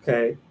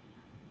 Okay.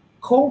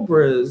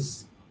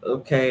 Cobras,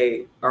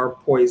 okay, are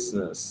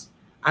poisonous.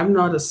 I'm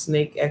not a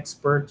snake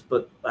expert,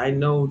 but I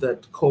know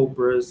that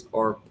cobras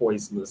are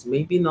poisonous.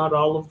 Maybe not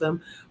all of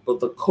them,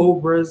 but the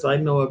cobras I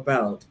know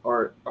about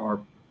are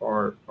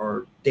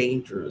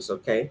dangerous,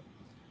 okay?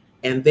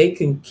 And they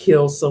can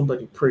kill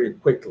somebody pretty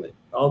quickly.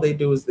 All they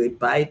do is they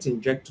bite,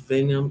 inject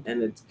venom,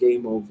 and it's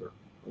game over,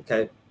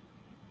 okay?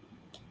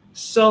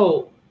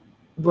 So,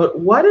 but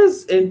what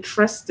is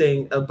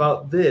interesting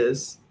about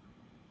this,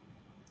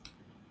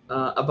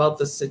 about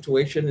the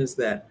situation, is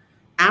that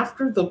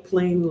after the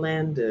plane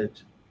landed,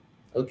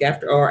 okay,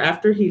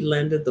 after he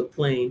landed the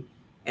plane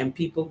and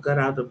people got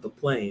out of the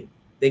plane,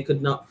 they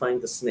could not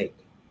find the snake.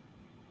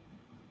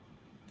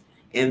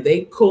 And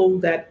they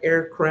combed that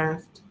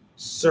aircraft,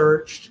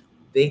 searched,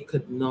 they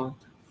could not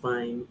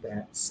find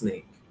that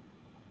snake.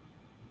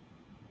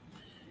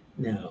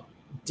 Now,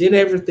 did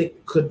everything,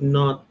 could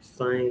not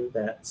find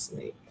that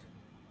snake.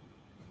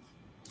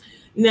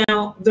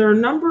 Now, there are a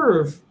number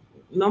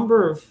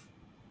of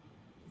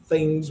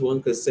things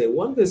one could say.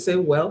 One could say,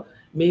 well,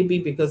 maybe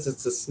because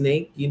it's a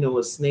snake,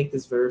 a snake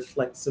is very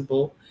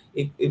flexible.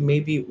 It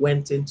maybe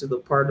went into the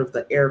part of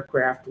the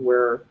aircraft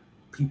where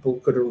people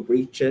couldn't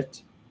reach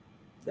it.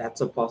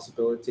 That's a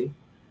possibility.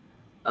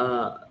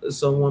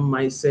 Someone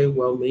might say,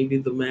 well, maybe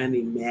the man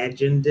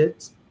imagined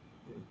it.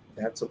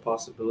 That's a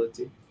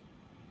possibility.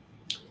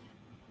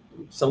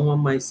 Someone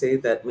might say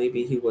that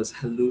maybe he was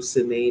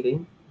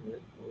hallucinating.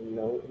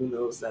 Who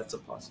knows? That's a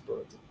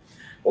possibility.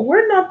 But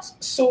we're not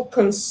so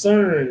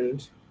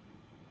concerned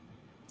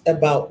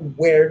about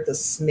where the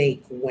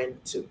snake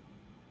went to.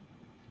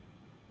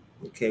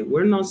 Okay,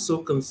 we're not so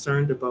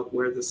concerned about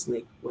where the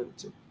snake went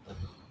to.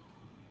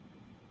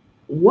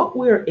 What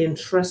we're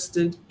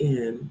interested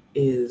in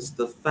is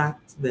the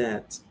fact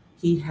that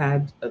he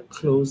had a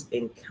close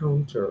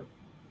encounter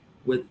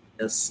with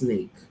a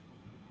snake.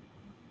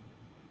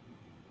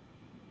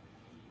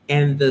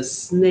 And the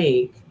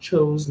snake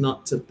chose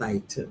not to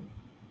bite him.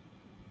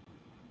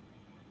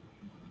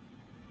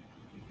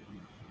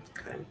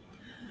 Okay.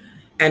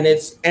 And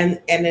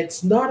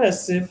it's not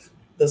as if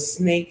the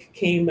snake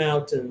came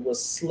out and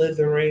was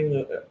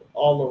slithering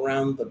all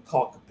around the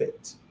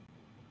cockpit.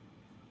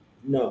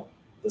 No,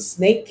 the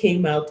snake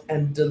came out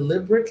and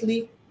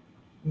deliberately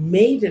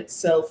made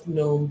itself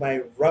known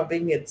by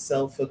rubbing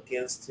itself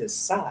against his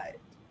side.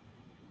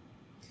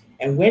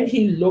 And when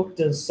he looked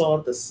and saw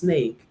the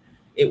snake,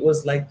 it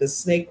was like the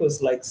snake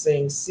was like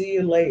saying, "See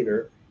you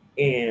later,"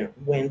 and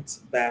went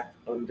back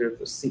under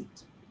the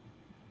seat.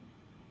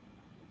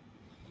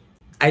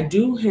 I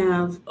do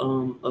have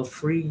a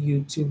free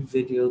YouTube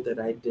video that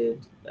I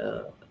did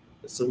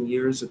some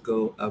years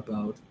ago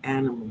about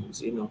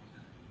animals. You know,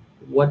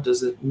 what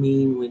does it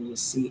mean when you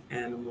see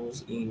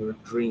animals in your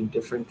dream,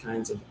 different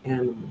kinds of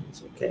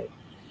animals, okay?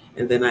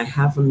 And then I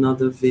have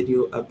another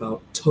video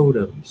about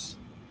totems,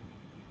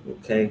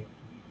 okay?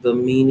 The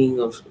meaning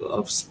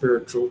of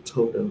spiritual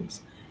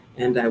totems.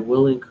 And I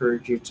will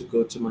encourage you to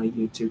go to my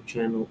YouTube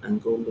channel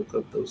and go look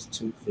up those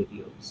two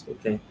videos,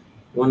 okay?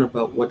 One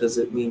about what does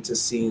it mean to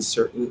see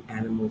certain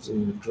animals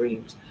in your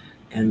dreams,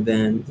 and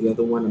then the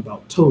other one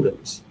about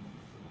totems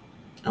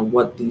and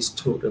what these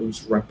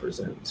totems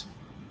represent.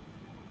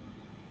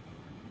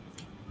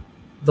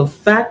 The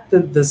fact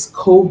that this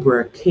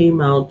cobra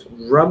came out,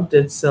 rubbed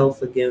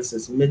itself against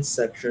his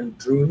midsection,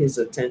 drew his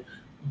attention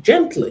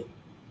gently,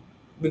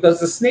 because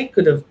the snake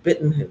could have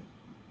bitten him.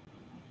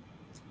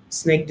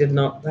 Snake did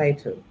not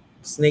bite him.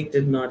 Snake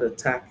did not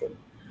attack him.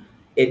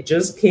 It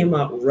just came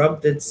out,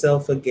 rubbed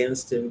itself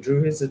against him,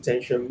 drew his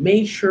attention,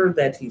 made sure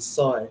that he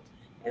saw it,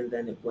 and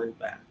then it went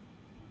back.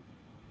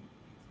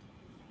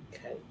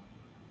 Okay.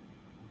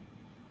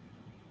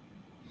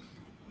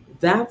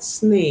 That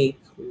snake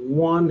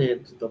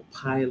wanted the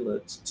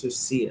pilot to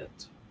see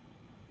it.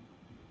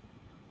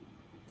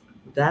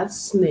 That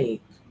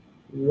snake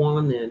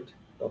wanted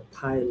the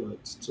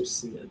pilot to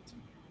see it.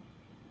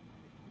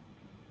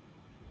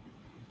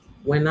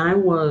 When I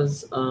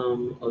was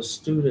a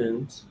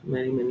student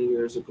many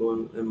years ago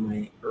in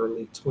my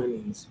early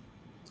 20s,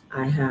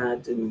 I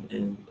had,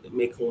 and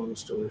make a long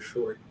story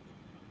short,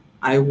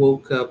 I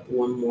woke up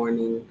one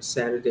morning,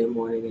 Saturday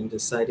morning, and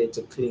decided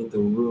to clean the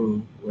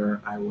room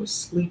where I was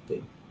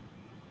sleeping,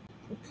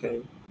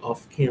 okay,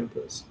 off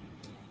campus.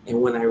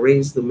 And when I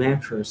raised the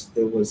mattress,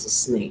 there was a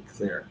snake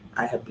there.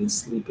 I had been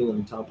sleeping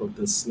on top of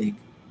the snake.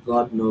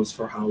 God knows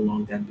for how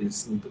long I'd been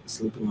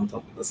sleeping on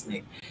top of the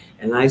snake.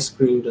 And I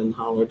screamed and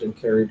hollered and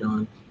carried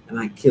on, and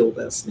I killed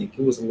that snake.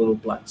 It was a little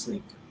black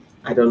snake.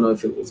 I don't know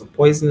if it was a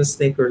poisonous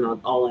snake or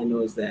not. All I know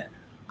is that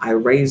I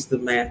raised the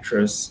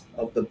mattress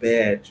of the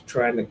bed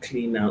trying to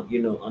clean out,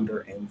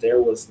 under, and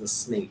there was the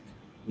snake,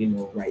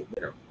 right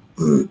there.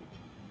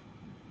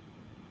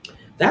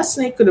 That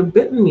snake could have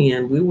bitten me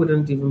and we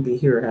wouldn't even be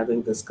here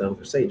having this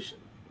conversation.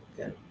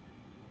 Okay.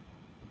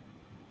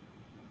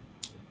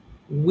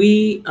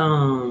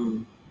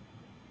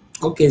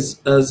 Okay,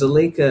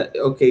 Zaleka,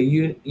 okay,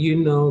 you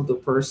know the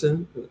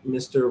person,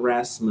 Mr.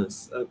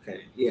 Erasmus.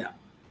 Okay, yeah.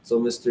 So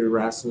Mr.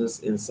 Erasmus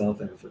in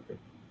South Africa.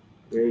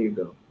 There you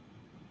go.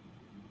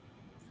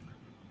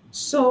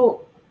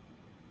 So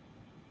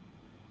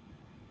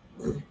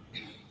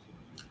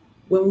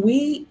when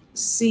we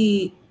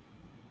see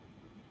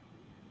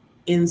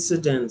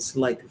incidents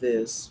like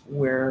this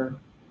where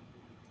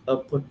a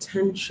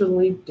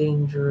potentially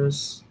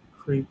dangerous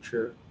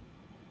creature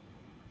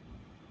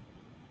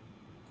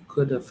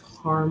could have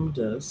harmed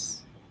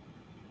us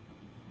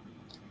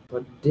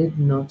but did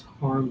not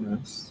harm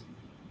us,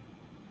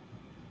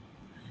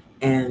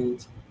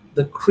 and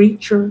the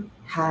creature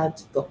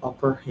had the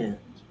upper hand.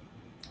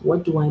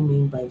 What do I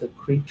mean by the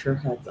creature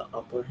had the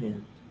upper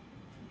hand?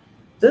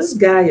 This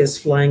guy is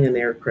flying an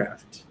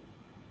aircraft.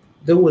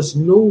 There was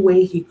no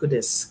way he could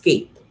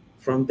escape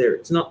from there.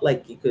 It's not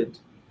like he could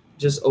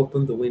just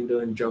open the window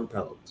and jump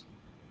out.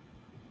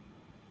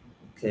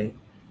 Okay.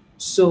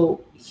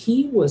 So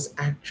he was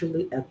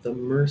actually at the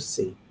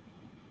mercy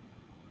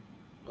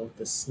of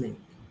the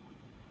snake.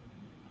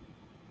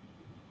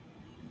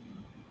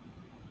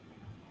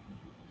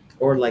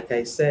 Or like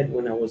I said,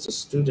 when I was a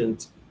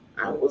student,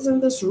 I was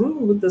in this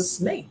room with the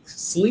snake,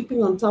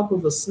 sleeping on top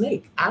of a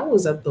snake. I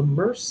was at the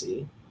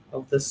mercy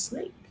of the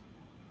snake.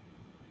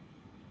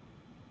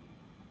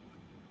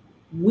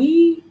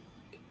 We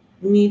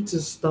need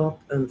to stop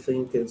and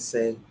think and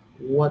say,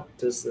 what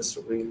does this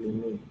really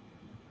mean?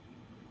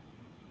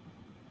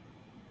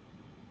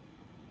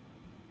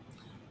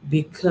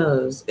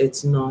 Because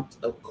it's not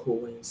a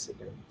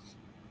coincidence.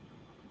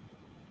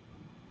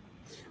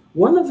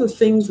 One of the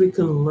things we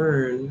can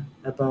learn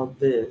about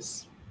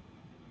this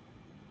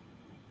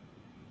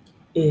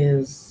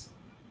is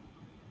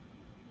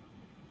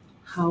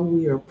how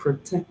we are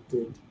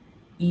protected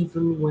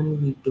even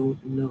when we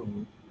don't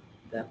know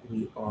that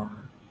we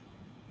are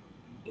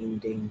in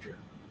danger.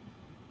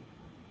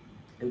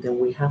 And then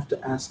we have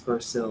to ask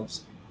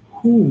ourselves,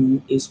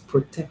 who is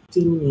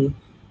protecting me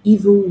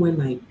even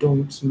when I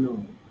don't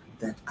know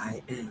that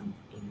I am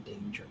in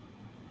danger?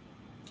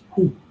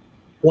 Who?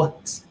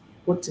 What?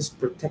 What is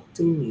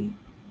protecting me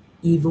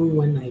even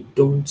when I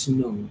don't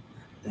know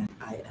that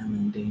I am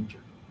in danger?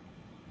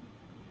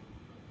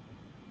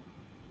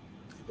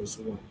 That is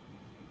one.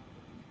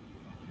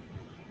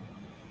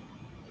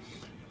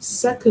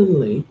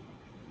 Secondly,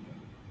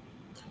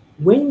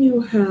 when you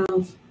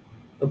have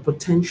a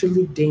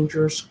potentially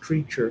dangerous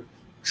creature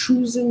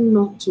choosing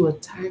not to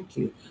attack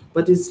you,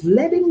 but is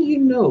letting you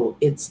know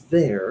it's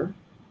there,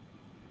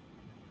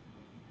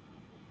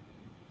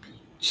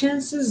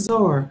 chances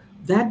are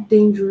that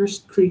dangerous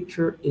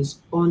creature is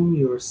on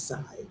your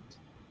side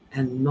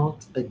and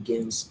not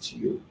against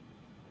you.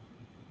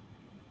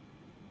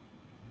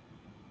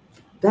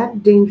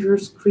 That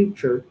dangerous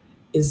creature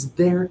is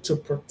there to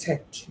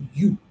protect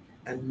you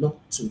and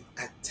not to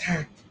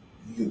attack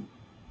you.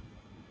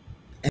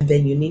 And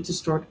then you need to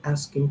start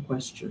asking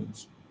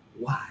questions.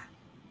 Why?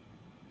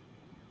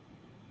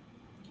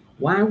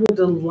 Why would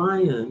a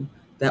lion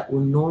that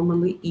will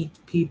normally eat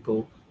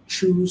people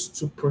choose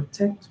to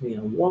protect me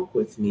and walk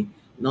with me,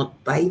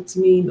 not bite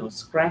me, not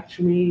scratch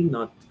me,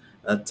 not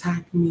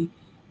attack me,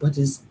 but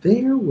is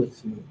there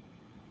with me?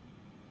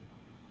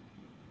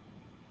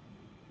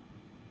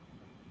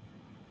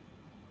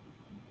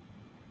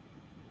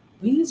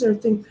 These are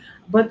things,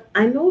 but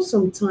I know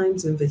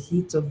sometimes in the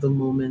heat of the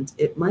moment,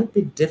 it might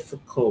be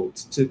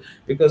difficult to,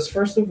 because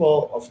first of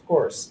all, of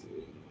course,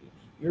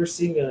 you're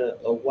seeing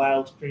a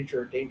wild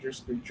creature, a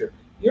dangerous creature.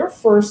 Your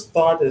first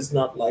thought is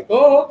not like,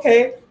 oh,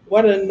 okay,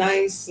 what a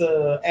nice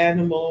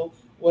animal.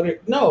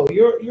 No,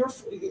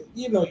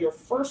 your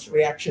first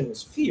reaction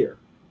is fear.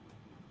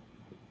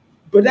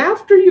 But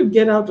after you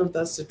get out of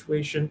that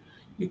situation,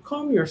 you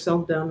calm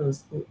yourself down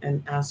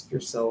and ask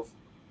yourself,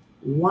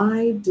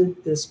 why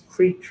did this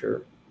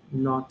creature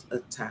not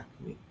attack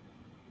me?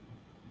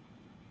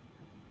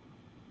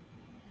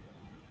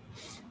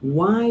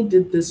 Why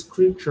did this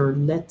creature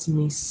let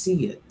me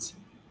see it?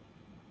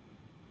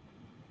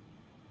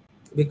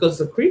 Because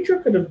the creature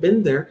could have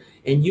been there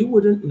and you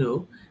wouldn't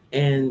know,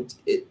 and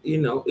it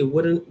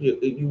wouldn't,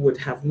 you would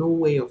have no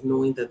way of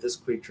knowing that this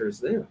creature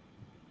is there.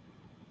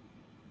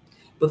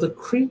 But the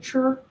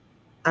creature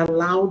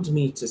allowed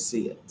me to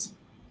see it.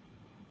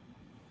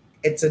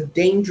 It's a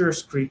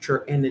dangerous creature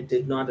and it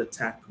did not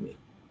attack me.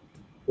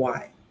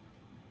 Why?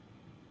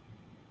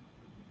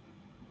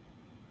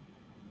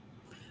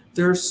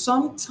 There are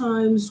some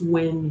times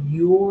when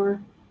your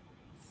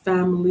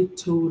family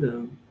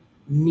totem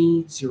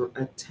needs your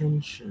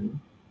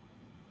attention,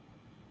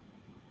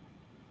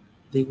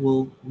 they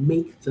will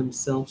make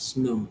themselves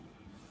known.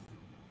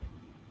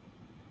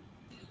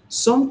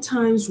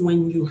 Sometimes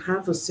when you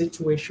have a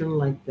situation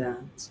like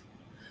that,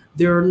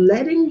 they're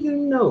letting you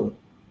know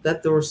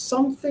that there was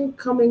something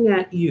coming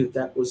at you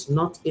that was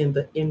not in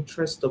the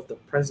interest of the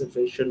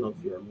preservation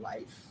of your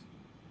life.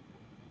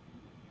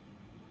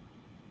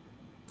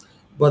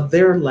 But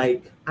they're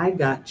like, I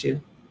got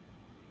you.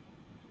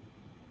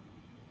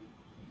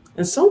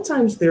 And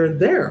sometimes they're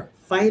there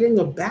fighting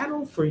a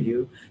battle for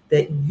you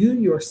that you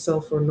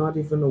yourself are not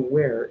even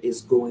aware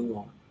is going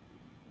on.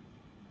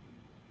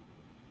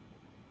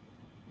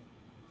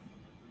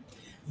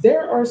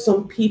 There are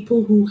some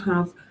people who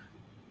have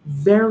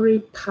very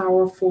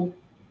powerful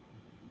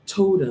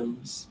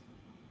totems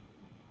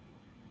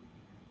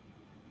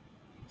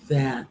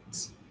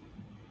that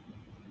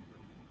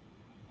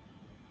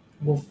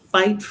will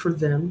fight for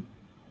them,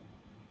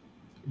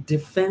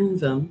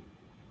 defend them.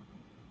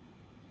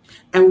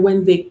 And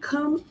when they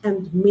come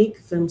and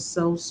make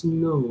themselves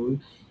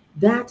known,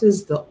 that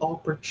is the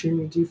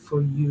opportunity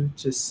for you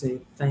to say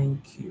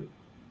thank you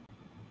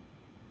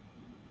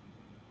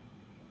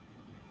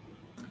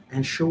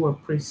and show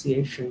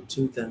appreciation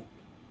to them,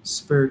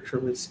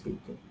 spiritually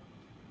speaking.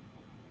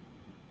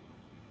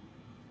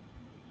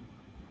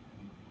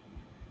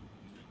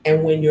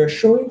 And when you're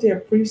showing the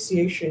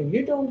appreciation,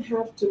 you don't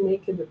have to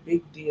make it a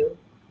big deal.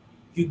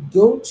 You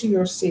go to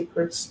your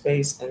sacred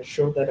space and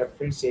show that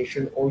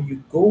appreciation, or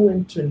you go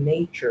into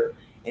nature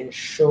and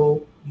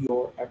show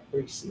your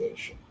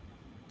appreciation.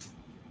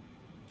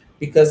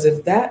 Because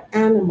if that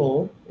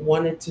animal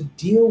wanted to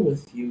deal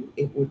with you,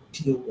 it would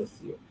deal with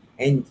you.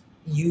 And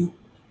you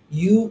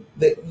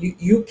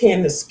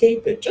can't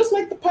escape it, just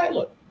like the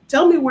pilot.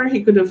 Tell me where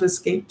he could have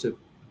escaped to.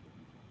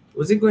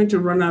 Was he going to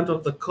run out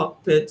of the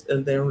cockpit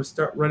and then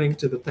start running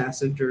to the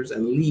passengers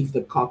and leave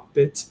the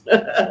cockpit?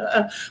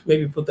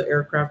 Maybe put the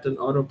aircraft in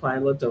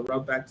autopilot and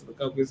run back to the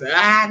cockpit and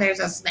say, there's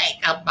a snake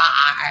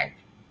aboard.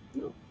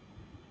 No.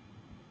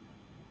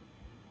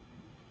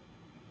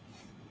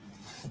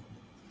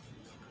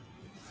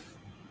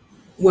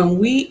 When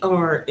we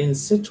are in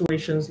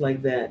situations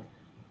like that,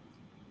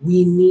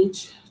 we need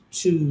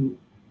to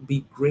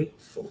be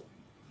grateful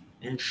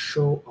and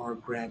show our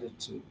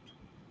gratitude.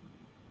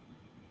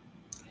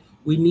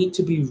 We need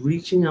to be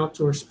reaching out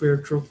to our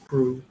spiritual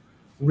crew,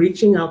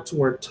 reaching out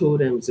to our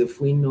totems if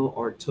we know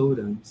our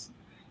totems,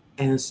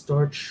 and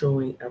start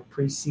showing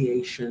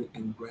appreciation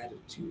and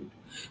gratitude.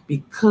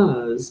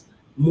 Because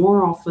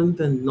more often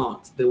than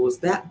not, there was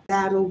that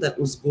battle that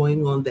was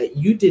going on that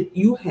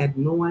you had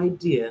no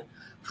idea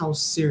how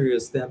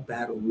serious that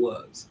battle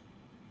was.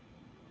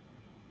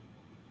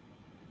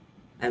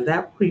 And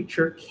that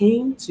creature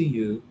came to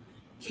you,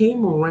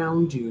 came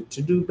around you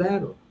to do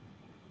battle.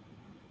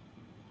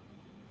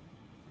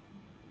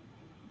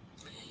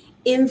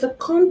 In the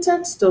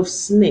context of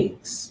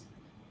snakes,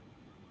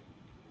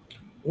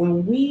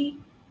 when we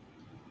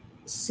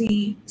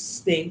see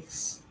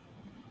snakes,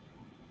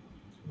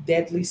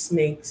 deadly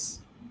snakes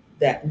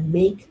that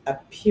make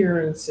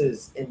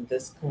appearances in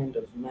this kind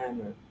of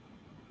manner,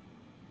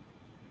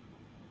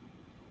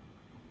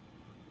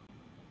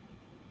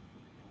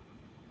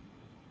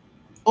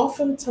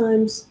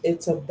 Oftentimes,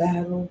 it's a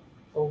battle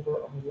over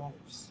our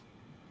lives.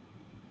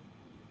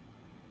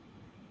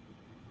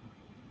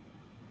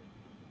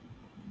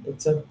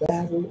 It's a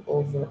battle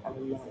over our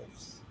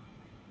lives.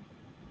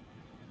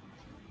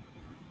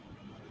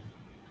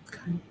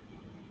 Okay.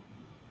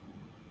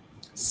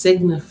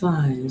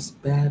 Signifies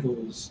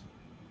battles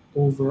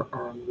over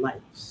our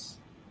lives,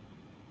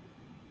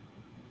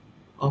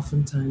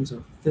 oftentimes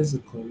our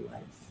physical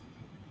life.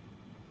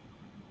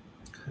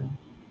 Okay.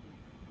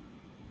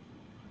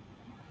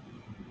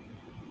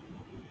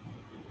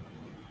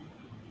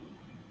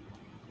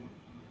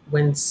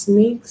 When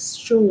snakes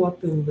show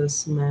up in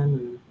this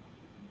manner,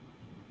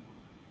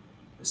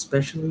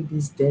 especially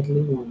these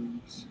deadly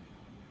ones,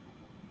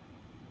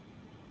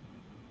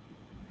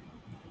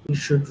 we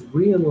should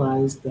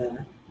realize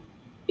that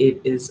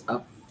it is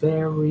a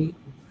very,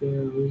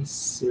 very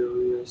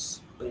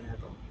serious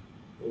battle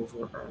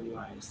over our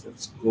lives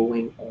that's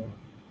going on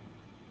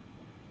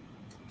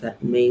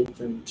that made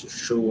them to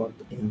show up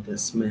in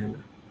this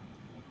manner.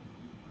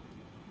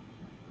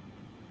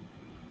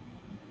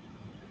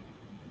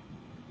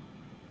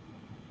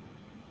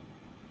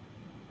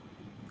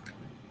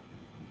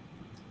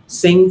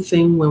 Same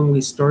thing when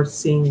we start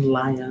seeing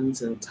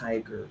lions and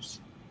tigers.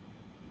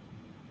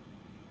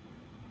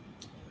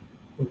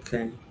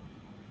 Okay.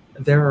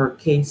 There are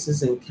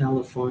cases in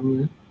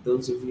California.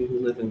 Those of you who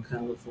live in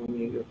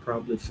California, you're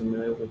probably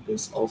familiar with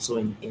this, also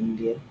in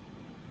India,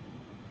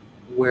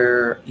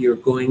 where you're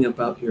going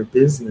about your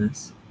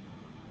business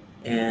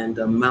and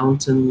a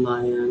mountain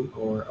lion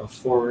or a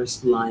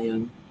forest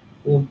lion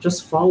will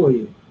just follow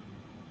you.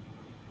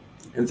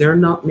 And they're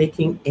not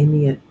making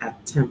any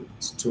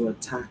attempt to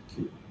attack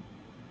you.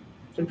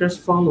 They're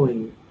just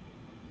following you.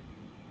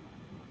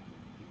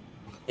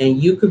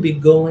 And you could be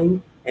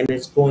going and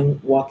it's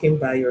going walking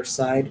by your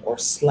side or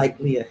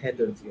slightly ahead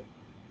of you.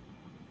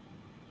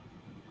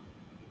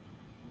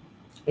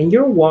 And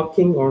you're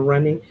walking or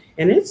running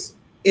and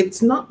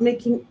it's not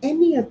making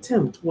any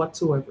attempt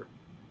whatsoever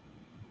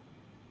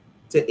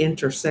to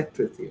intersect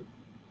with you.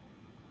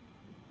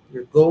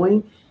 You're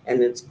going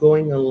and it's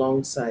going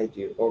alongside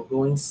you or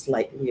going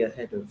slightly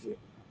ahead of you.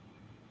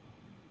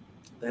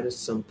 That is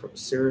some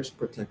serious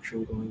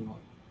protection going on.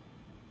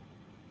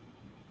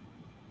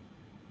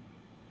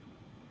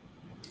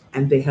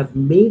 And they have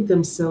made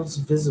themselves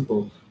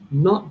visible,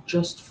 not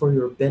just for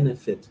your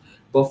benefit,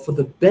 but for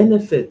the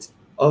benefit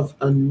of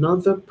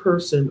another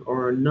person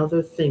or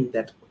another thing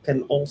that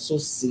can also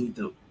see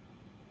them.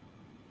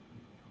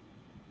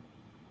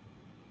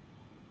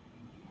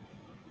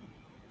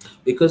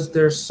 Because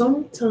there's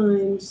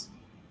sometimes,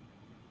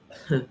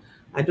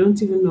 I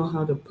don't even know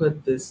how to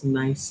put this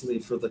nicely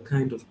for the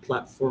kind of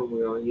platform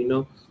we're on. You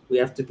know, we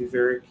have to be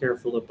very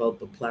careful about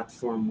the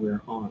platform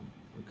we're on,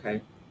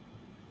 okay?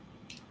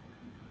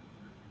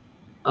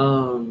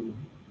 Um,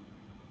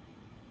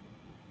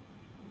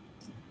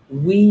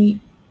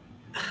 we,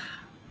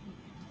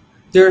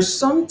 there are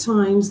some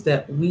times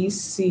that we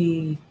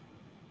see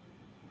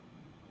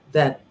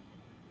that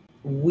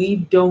we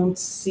don't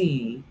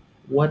see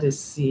what is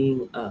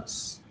seeing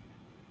us.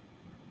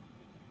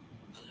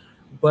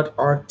 But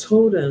our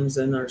totems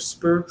and our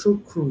spiritual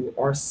crew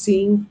are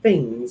seeing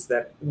things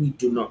that we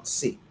do not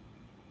see.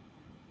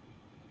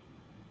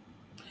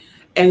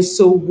 And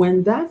so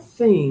when that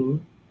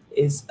thing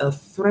is a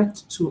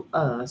threat to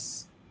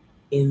us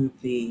in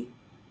the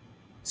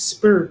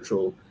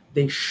spiritual,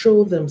 they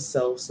show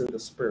themselves in the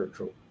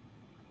spiritual.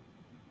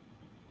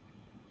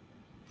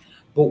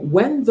 But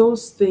when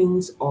those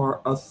things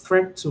are a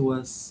threat to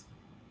us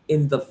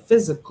in the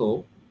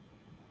physical,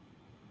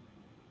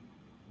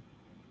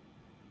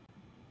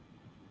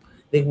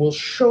 they will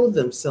show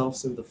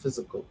themselves in the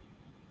physical.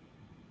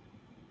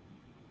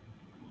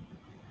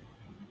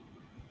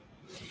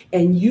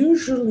 And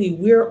usually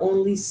we're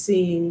only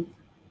seeing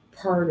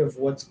part of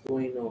what's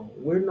going on.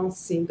 We're not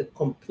seeing the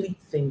complete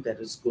thing that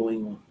is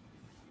going on.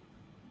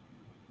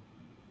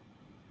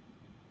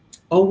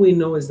 All we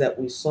know is that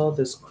we saw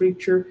this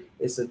creature.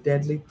 It's a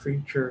deadly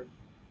creature.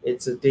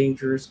 It's a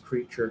dangerous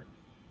creature.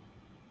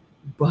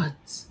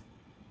 But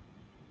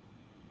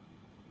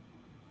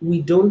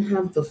we don't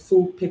have the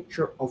full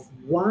picture of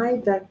why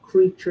that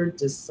creature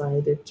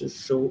decided to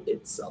show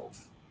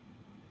itself,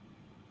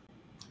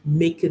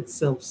 make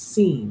itself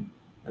seen,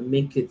 and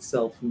make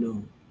itself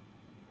known.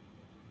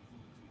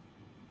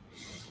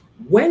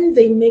 When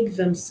they make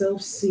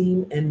themselves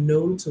seen and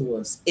known to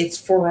us, it's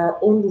for our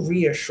own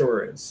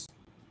reassurance.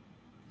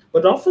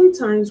 But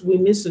oftentimes we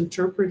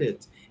misinterpret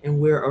it and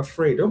we're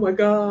afraid. Oh my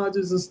God,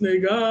 there's a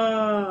snake.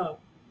 Ah!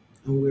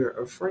 And we're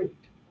afraid.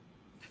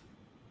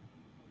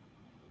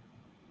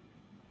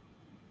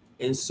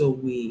 And so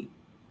we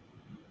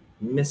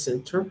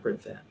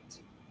misinterpret that.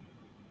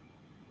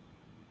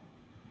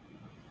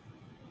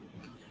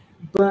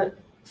 But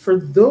for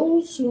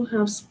those who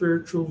have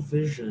spiritual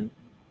vision,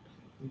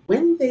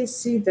 when they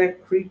see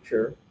that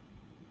creature,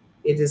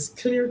 it is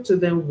clear to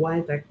them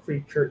why that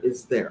creature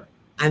is there.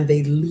 And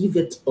they leave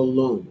it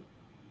alone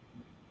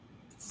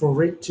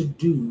for it to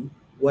do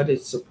what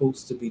it's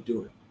supposed to be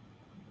doing.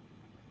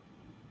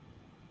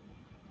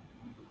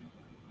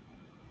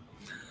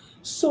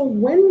 So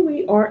when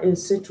we are in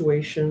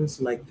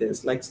situations like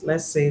this, like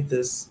let's say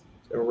this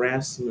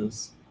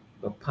Erasmus,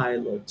 a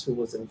pilot who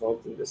was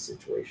involved in this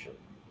situation,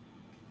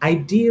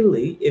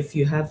 ideally, if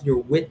you have your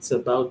wits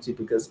about you,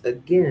 because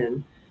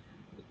again,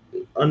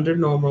 under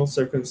normal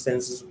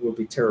circumstances, will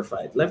be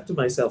terrified. Left to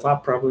myself, I'll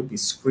probably be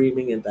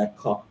screaming in that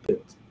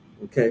cockpit.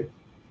 Okay,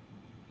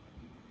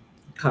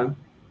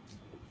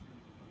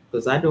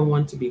 because I don't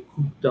want to be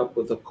cooped up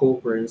with a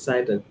cobra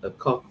inside a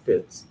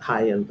cockpit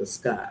high in the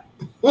sky.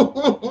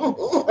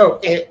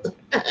 Okay,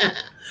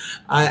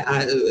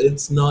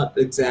 it's not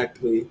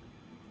exactly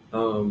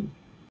um,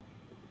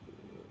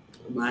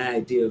 my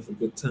idea of a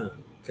good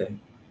time. Okay.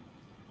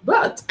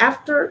 But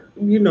after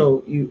you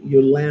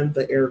land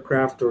the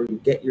aircraft or you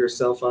get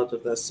yourself out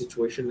of that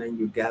situation and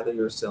you gather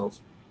yourself,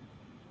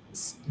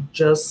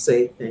 just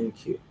say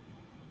thank you.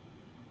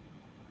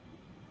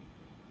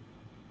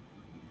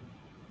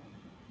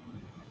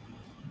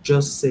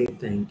 Just say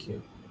thank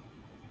you.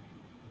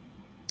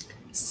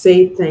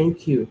 Say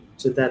thank you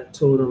to that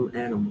totem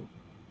animal.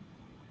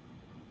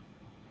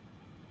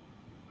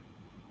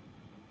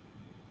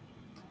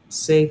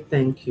 Say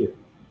thank you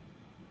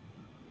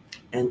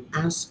and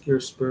ask your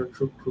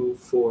spiritual crew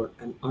for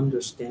an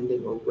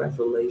understanding or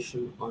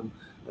revelation on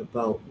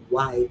about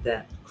why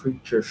that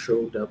creature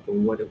showed up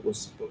and what it was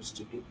supposed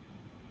to be.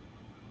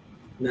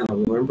 Now,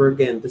 remember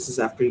again, this is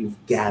after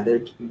you've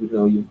gathered,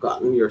 you've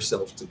gotten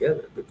yourself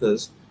together,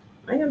 because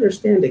I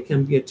understand it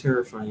can be a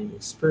terrifying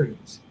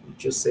experience. You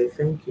just say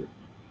thank you.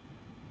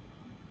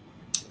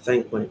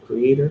 Thank my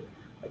creator.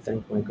 I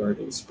thank my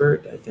guardian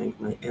spirit. I thank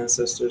my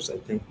ancestors. I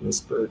thank my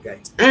spirit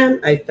guides.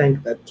 And I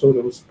thank that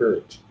totem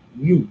spirit,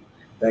 you,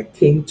 that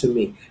came to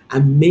me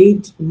and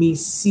made me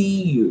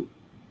see you.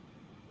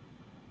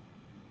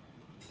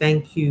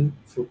 Thank you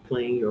for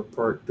playing your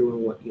part,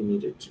 doing what you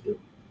needed to do.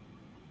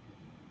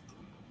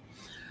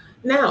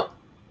 Now,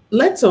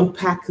 let's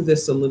unpack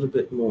this a little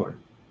bit more.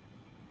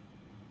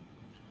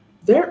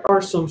 There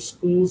are some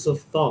schools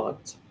of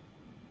thought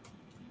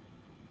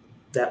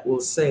that will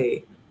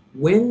say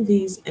when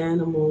these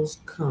animals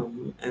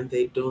come and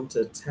they don't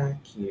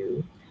attack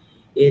you,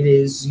 it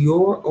is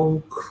your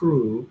own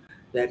crew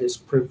that is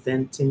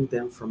preventing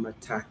them from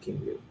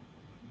attacking you.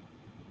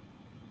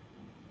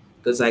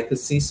 Because I could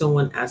see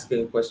someone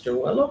asking a question,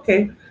 well,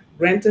 okay,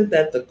 granted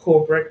that the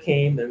cobra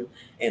came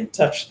and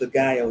touched the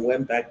guy and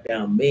went back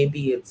down,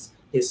 maybe it's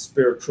his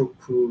spiritual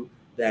crew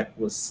that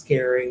was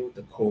scaring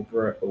the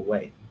cobra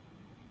away.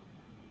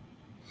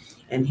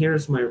 And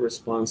here's my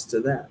response to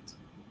that.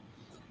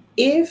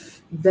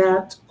 If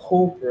that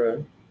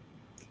cobra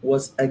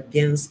was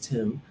against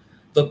him,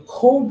 the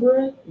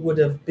cobra would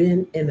have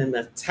been in an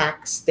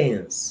attack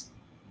stance.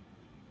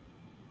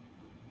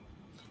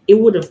 It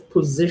would have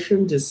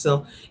positioned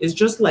itself. It's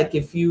just like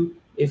if you're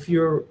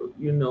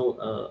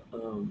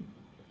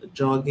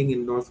jogging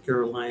in North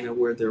Carolina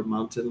where there are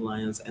mountain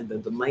lions, and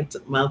then the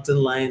mountain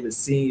lion is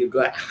seeing you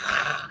go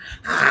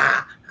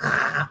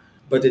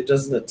but it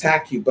doesn't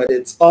attack you, but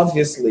it's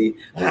obviously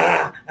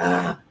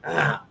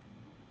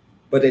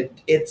but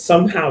it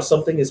somehow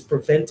something is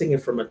preventing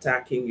it from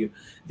attacking you.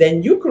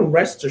 Then you can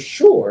rest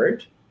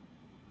assured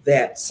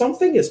that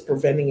something is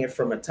preventing it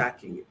from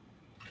attacking you.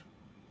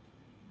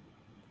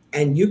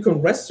 And you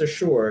can rest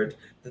assured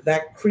that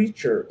that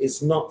creature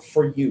is not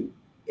for you.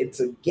 It's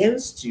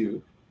against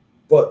you,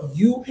 but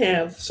you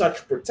have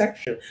such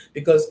protection,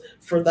 because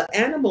for the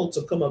animal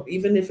to come up,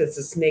 even if it's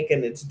a snake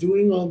and it's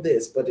doing all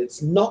this, but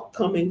it's not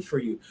coming for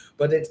you,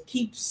 but it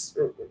keeps,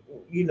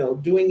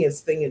 doing its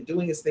thing and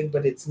doing its thing,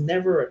 but it's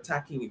never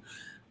attacking you.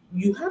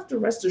 You have to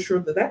rest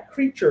assured that that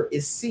creature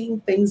is seeing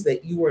things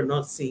that you are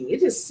not seeing.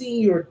 It is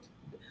seeing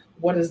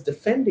what is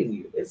defending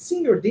you. It's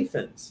seeing your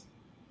defense.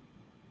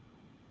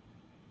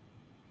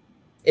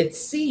 It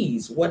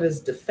sees what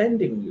is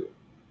defending you,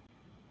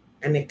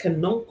 and it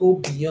cannot go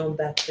beyond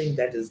that thing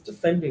that is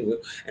defending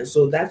you. And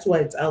so that's why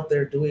it's out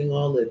there doing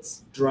all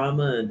its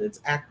drama and its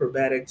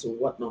acrobatics and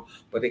whatnot,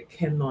 but it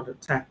cannot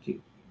attack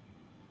you.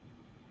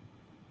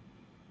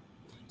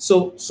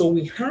 So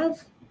we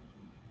have,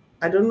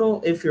 I don't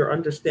know if you're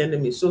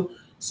understanding me. So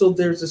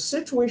there's a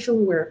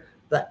situation where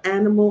the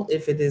animal,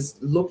 if it is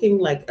looking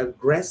like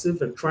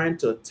aggressive and trying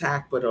to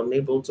attack but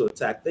unable to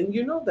attack, then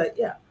you know that,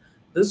 yeah,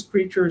 this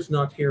creature is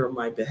not here on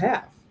my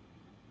behalf.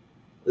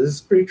 This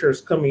creature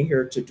is coming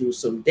here to do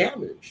some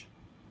damage.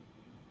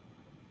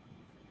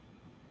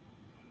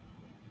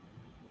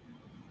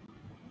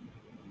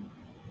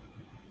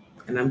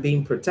 And I'm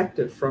being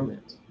protected from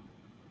it.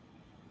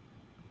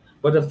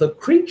 But if the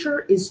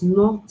creature is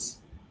not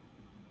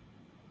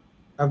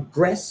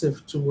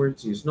aggressive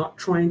towards you, is not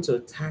trying to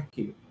attack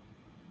you,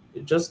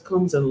 it just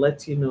comes and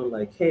lets you know,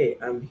 like, hey,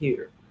 I'm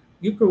here.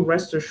 You can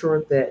rest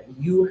assured that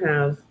you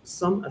have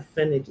some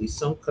affinity,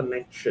 some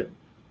connection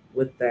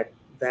with that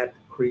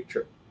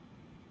creature.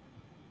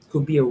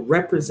 Could be a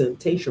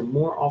representation,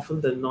 more often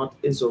than not,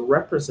 is a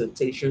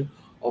representation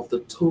of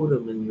the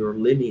totem in your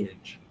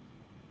lineage.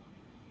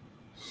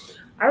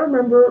 I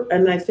remember,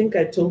 and I think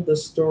I told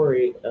this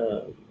story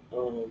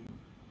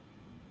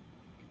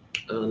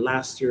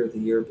last year or the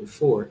year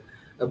before.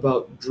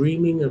 about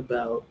dreaming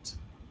about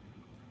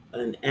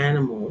an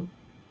animal,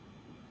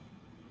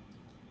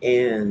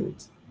 and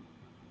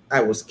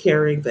I was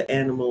carrying the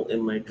animal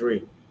in my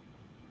dream.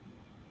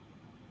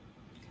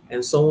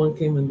 And someone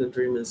came in the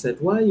dream and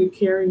said, "Why are you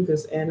carrying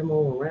this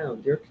animal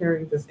around? You're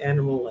carrying this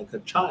animal like a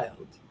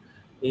child."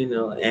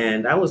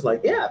 And I was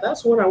like, "Yeah,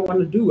 that's what I want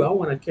to do. I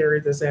want to carry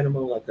this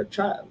animal like a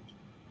child."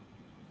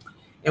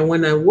 And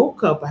when I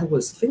woke up, I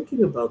was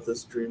thinking about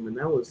this dream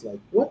and I was like,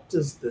 what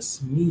does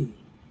this mean?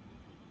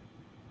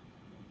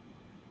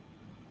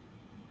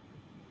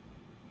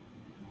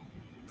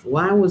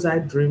 Why was I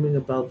dreaming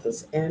about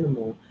this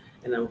animal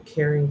and I'm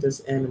carrying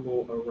this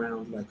animal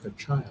around like a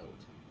child?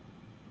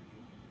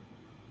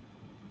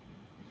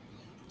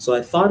 So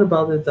I thought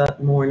about it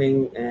that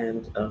morning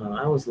and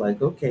I was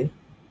like, okay,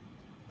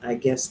 I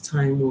guess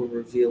time will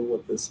reveal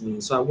what this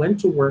means. So I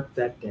went to work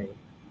that day.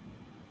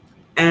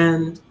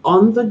 And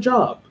on the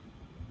job,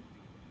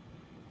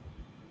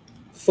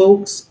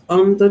 folks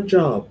on the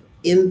job,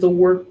 in the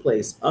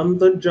workplace, on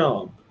the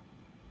job,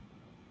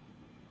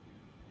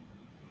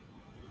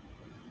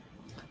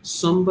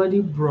 somebody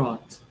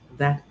brought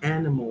that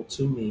animal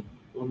to me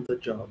on the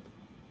job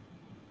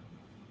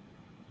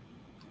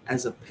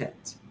as a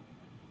pet.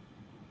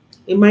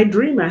 In my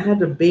dream, I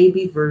had a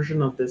baby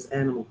version of this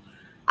animal.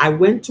 I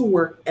went to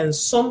work and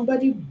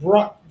somebody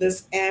brought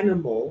this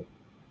animal,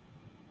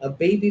 a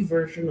baby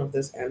version of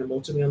this animal,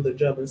 to me on the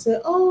job and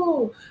said,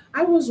 "Oh,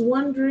 I was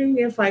wondering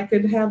if I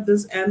could have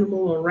this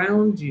animal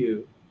around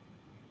you."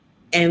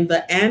 And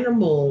the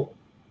animal,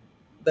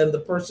 then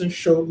the person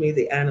showed me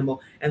the animal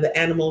and the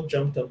animal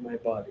jumped up my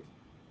body.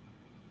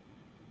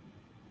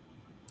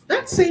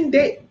 That same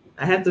day,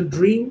 I had the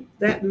dream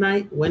that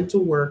night, went to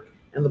work,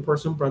 and the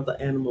person brought the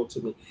animal to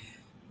me.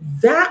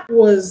 That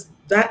was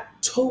that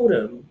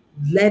totem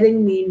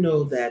letting me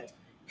know that,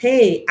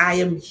 hey, I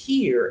am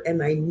here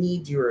and I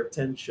need your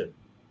attention.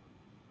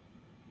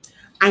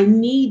 I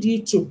need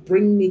you to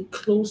bring me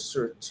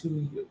closer to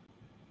you.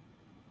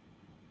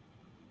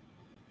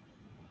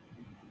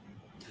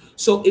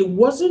 So it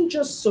wasn't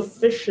just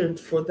sufficient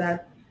for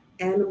that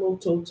animal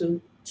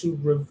totem to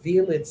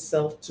reveal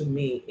itself to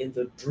me in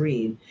the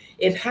dream.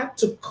 It had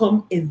to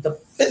come in the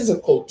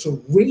physical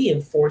to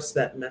reinforce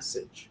that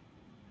message.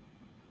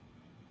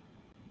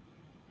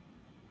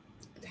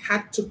 It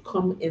had to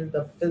come in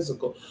the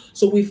physical.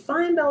 So we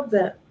find out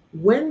that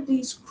when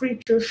these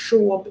creatures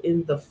show up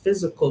in the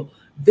physical,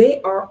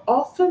 they are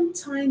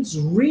oftentimes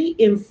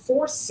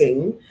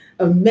reinforcing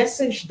a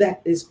message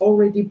that is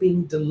already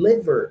being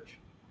delivered.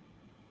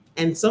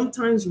 And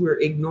sometimes we're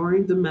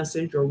ignoring the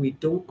message or we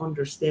don't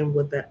understand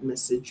what that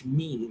message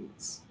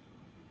means.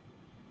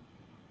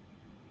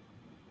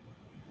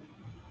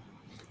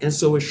 And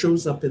so it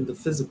shows up in the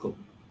physical.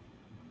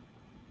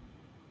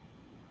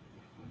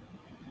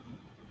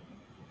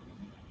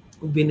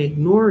 We've been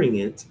ignoring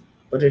it,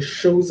 but it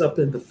shows up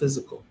in the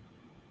physical.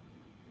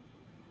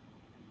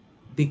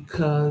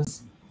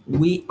 Because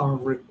we are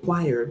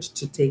required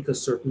to take a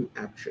certain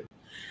action.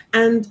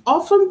 And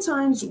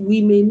oftentimes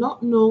we may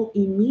not know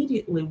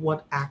immediately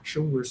what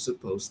action we're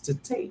supposed to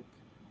take.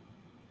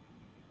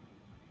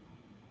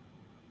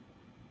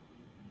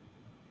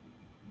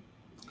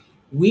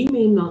 We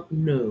may not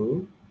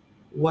know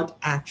what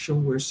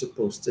action we're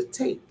supposed to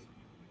take.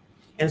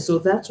 And so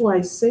that's why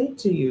I say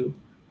to you,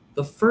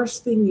 the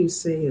first thing you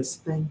say is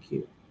thank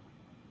you.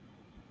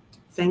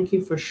 Thank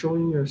you for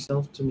showing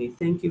yourself to me.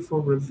 Thank you for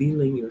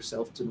revealing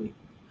yourself to me.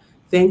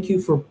 Thank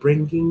you for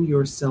bringing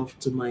yourself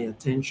to my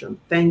attention.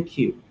 Thank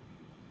you.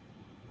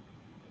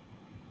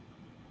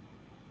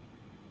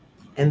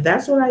 And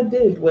that's what I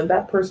did when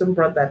that person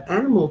brought that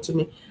animal to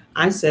me.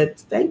 I said,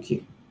 thank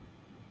you.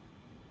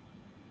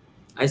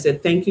 I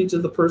said, thank you to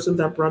the person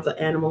that brought the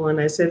animal. And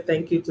I said,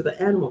 thank you to the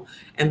animal.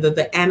 And that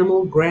the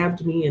animal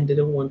grabbed me and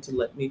didn't want to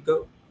let me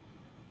go.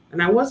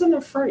 And I wasn't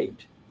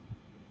afraid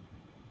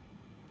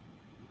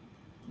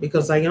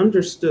because I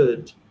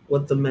understood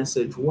what the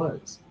message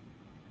was.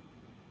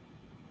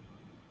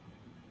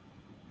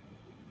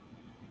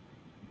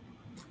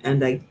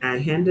 And I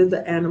handed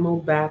the animal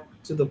back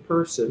to the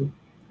person,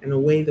 and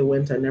away they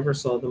went. I never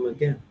saw them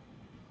again.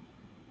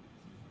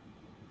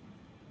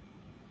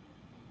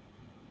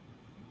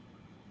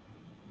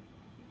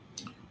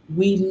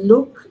 We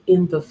look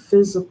in the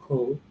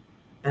physical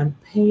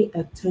and pay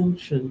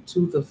attention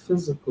to the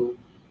physical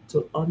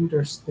to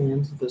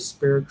understand the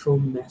spiritual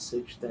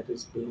message that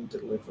is being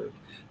delivered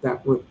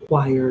that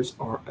requires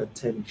our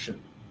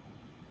attention.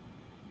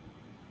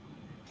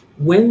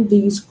 When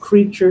these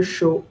creatures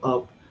show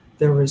up,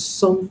 there is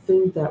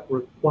something that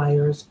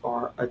requires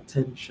our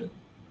attention.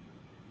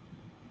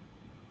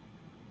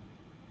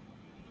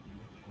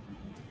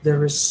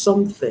 There is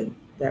something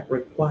that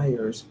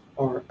requires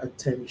our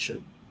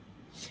attention.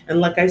 And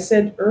like I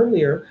said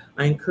earlier,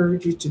 I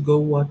encourage you to go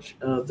watch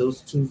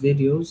those two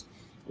videos.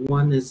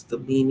 One is the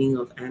meaning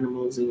of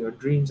animals in your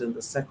dreams, and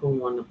the second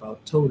one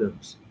about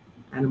totems,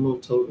 animal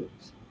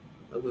totems.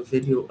 I have a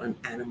video on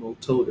animal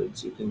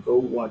totems. You can go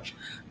watch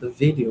the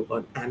video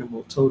on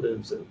animal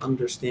totems and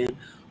understand,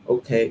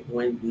 okay,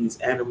 when these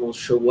animals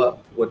show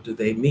up, what do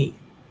they mean?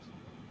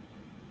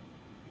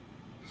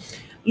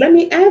 Let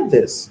me add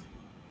this.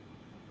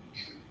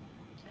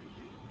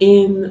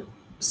 In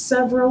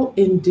several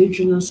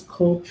indigenous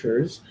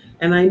cultures,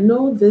 and I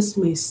know this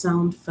may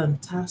sound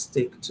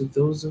fantastic to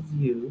those of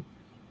you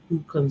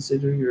who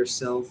consider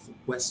yourself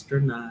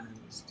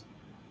westernized,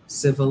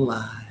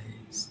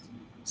 civilized,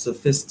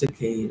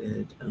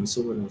 sophisticated, and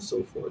so on and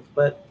so forth.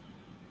 But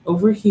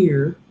over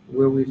here,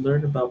 where we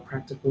learn about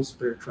practical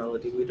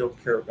spirituality, we don't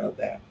care about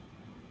that.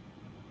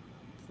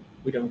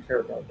 We don't care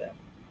about that.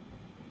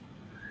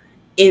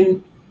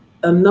 In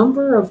a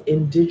number of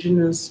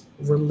indigenous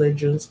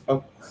religions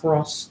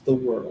across the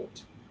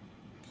world,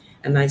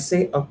 and I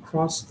say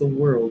across the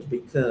world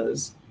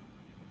because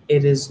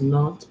it is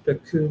not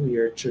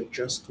peculiar to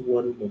just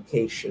one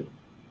location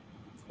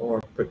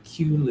or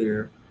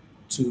peculiar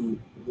to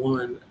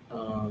one,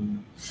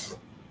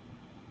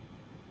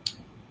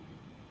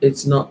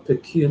 it's not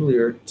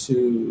peculiar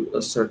to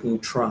a certain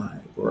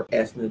tribe or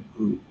ethnic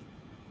group.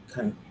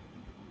 Okay.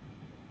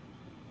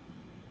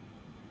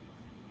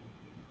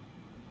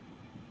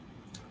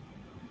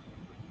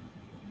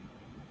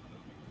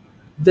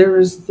 There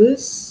is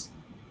this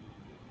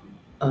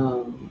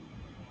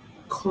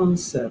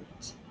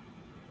concept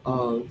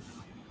of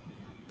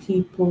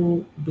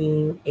people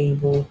being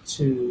able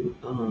to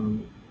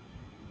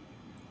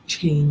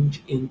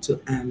change into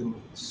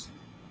animals.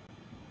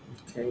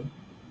 Okay.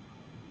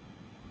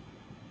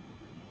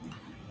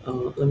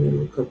 Let me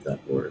look up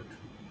that word.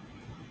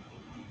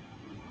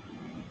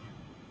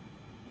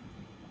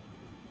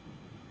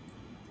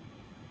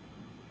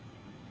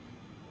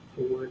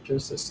 The word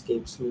just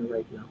escapes me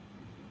right now.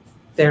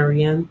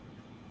 Therianthropy.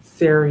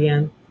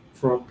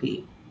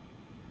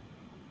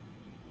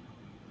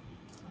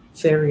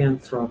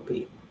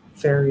 Therianthropy.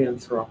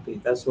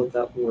 Therianthropy. That's what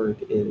that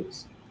word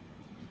is.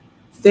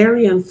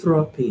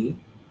 Therianthropy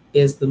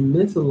is the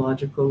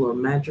mythological or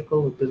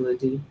magical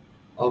ability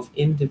of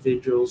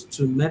individuals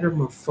to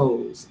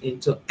metamorphose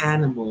into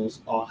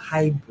animals or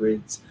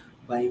hybrids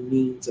by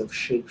means of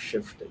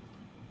shape-shifting.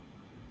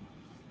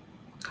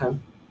 Okay?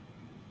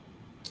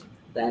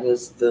 That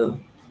is the,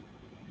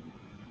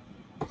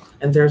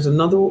 and there's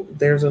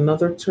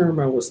another term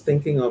I was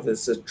thinking of.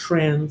 It's a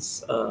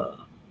trans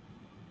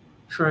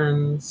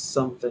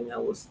something I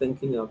was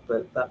thinking of,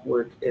 but that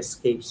word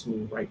escapes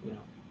me right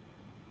now.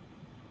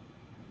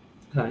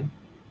 Okay.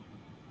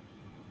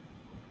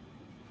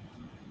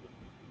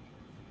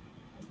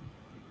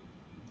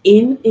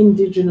 In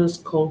indigenous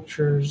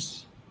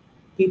cultures,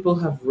 people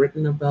have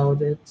written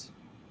about it.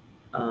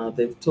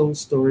 They've told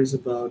stories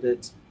about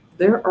it.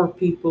 There are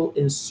people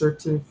in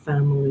certain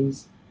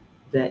families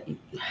that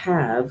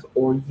have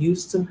or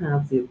used to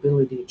have the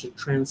ability to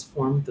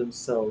transform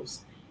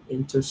themselves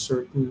into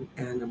certain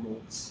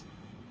animals.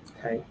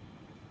 Okay.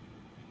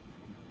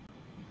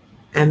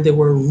 And there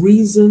were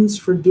reasons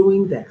for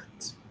doing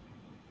that.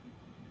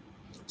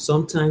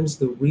 Sometimes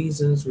the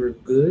reasons were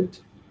good,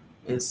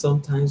 and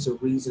sometimes the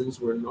reasons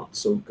were not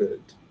so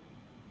good.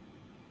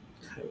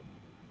 Okay.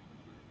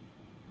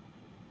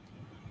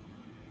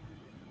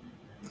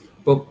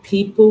 But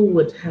people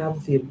would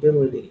have the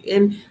ability,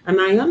 and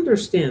I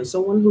understand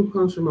someone who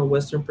comes from a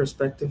Western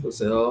perspective will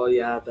say, "Oh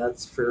yeah,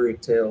 that's fairy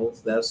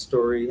tales, that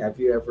story. Have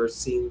you ever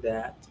seen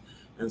that?"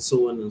 And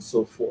so on and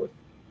so forth.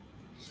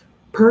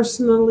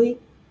 Personally,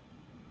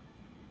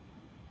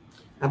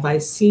 have I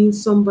seen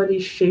somebody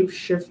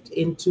shapeshift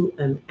into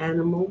an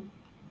animal?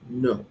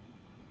 No.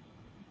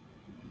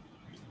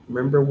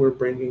 Remember, we're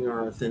bringing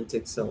our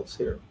authentic selves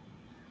here.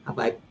 Have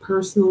I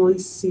personally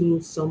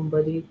seen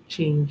somebody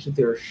change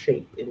their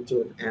shape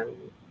into an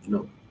animal?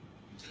 No.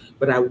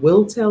 But I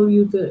will tell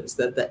you this,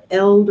 that the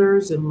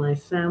elders in my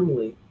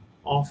family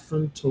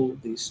often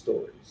told these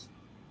stories.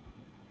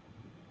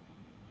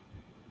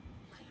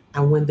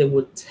 And when they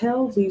would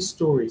tell these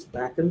stories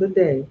back in the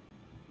day,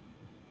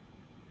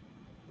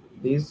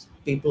 these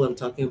people I'm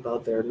talking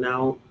about,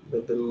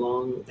 they've been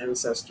long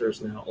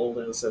ancestors now, old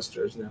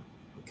ancestors now,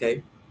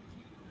 okay?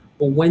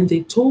 But when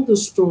they told the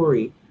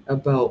story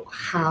about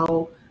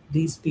how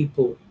these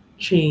people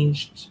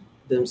changed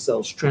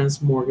themselves,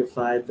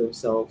 transmogrified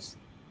themselves,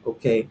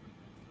 okay,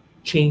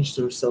 changed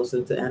themselves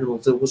into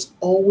animals, there was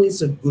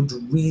always a good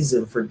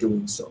reason for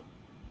doing so.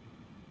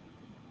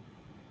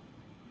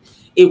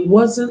 It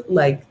wasn't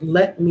like,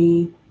 let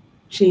me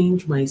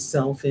change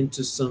myself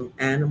into some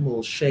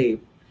animal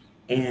shape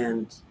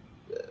and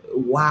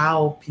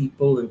wow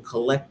people and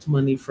collect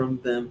money from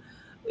them.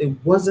 It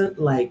wasn't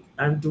like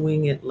I'm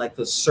doing it like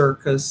a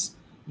circus,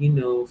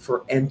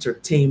 for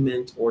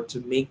entertainment or to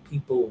make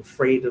people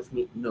afraid of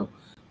me. No,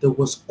 there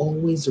was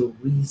always a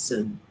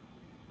reason,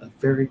 a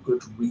very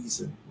good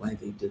reason why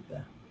they did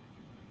that.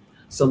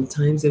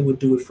 Sometimes they would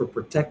do it for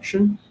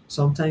protection.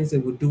 Sometimes they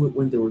would do it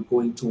when they were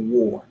going to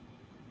war.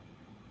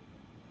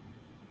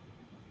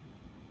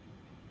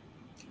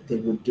 They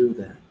would do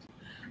that.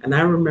 And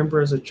I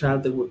remember as a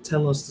child, they would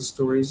tell us the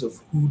stories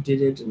of who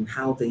did it and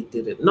how they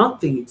did it.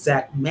 Not the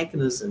exact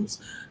mechanisms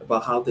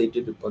about how they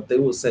did it, but they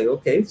will say,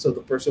 okay, so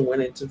the person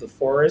went into the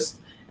forest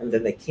and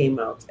then they came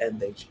out and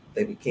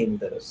they became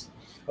this.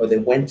 Or they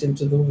went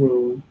into the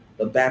room,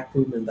 the back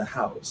room in the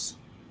house.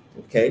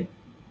 Okay?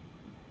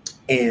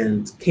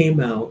 and came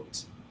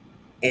out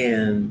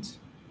and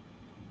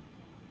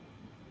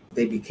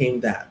they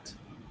became that.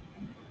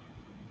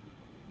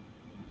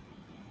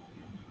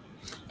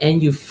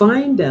 And you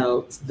find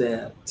out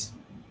that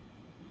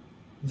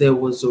there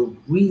was a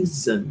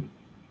reason.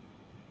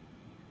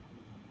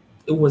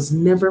 It was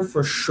never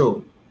for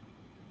show.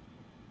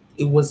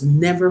 It was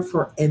never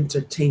for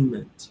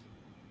entertainment.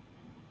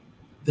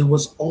 There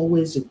was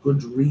always a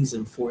good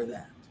reason for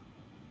that.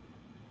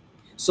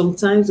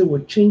 Sometimes they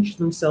would change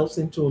themselves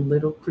into a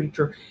little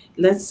creature.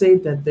 Let's say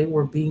that they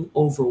were being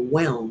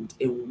overwhelmed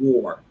in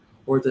war,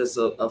 or there's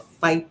a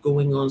fight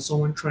going on,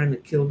 someone trying to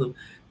kill them.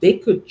 They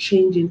could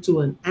change into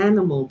an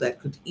animal that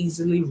could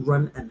easily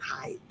run and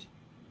hide.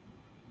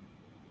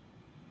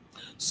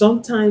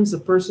 Sometimes the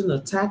person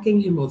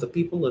attacking him or the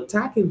people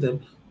attacking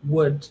them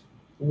would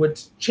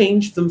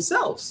change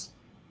themselves.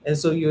 And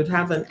so you'd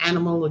have an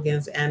animal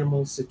against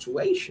animal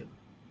situation.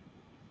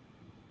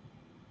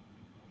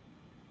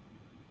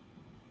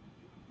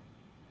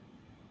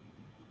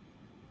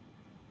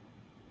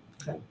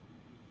 Okay.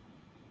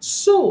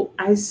 So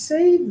I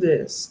say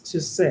this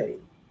to say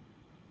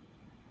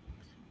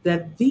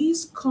that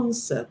these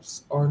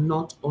concepts are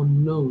not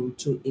unknown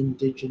to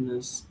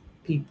indigenous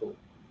people.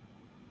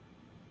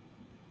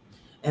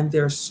 And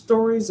there are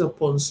stories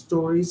upon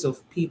stories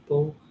of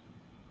people,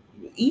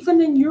 even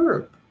in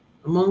Europe,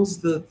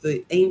 amongst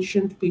the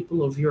ancient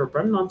people of Europe.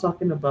 I'm not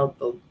talking about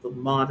the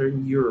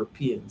modern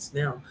Europeans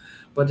now,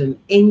 but in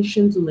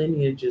ancient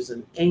lineages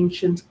and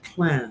ancient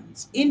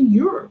clans in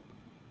Europe.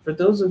 For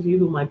those of you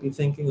who might be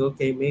thinking,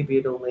 okay, maybe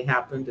it only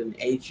happened in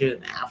Asia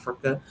and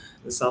Africa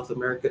and South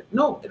America.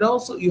 No, it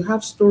also, you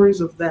have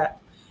stories of that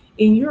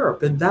in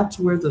Europe. And that's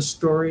where the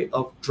story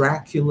of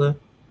Dracula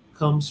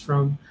comes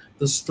from,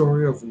 the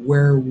story of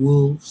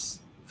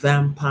werewolves,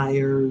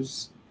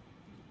 vampires,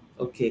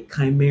 okay,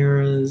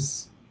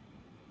 chimeras,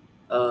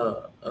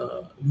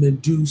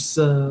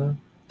 Medusa.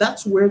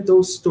 That's where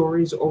those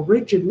stories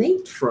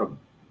originate from.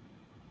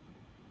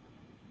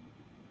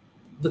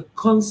 The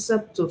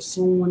concept of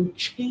someone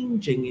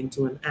changing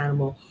into an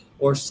animal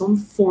or some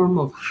form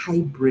of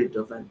hybrid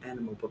of an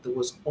animal, but there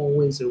was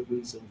always a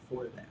reason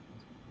for that.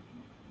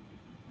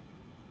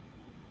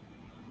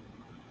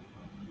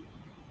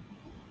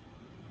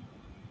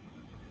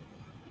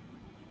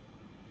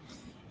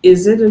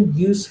 Is it a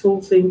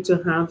useful thing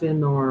to have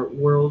in our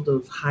world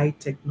of high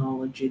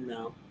technology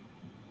now?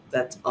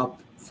 That's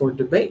up for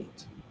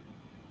debate.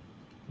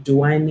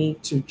 Do I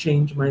need to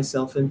change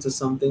myself into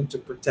something to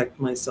protect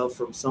myself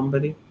from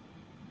somebody?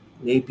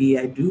 Maybe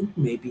I do,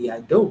 maybe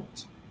I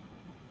don't.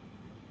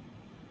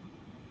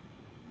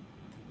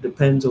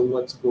 Depends on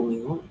what's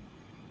going on.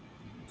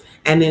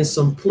 And in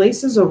some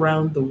places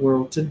around the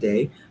world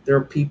today, there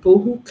are people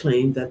who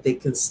claim that they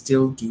can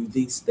still do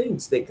these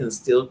things. They can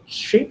still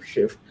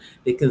shapeshift.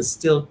 They can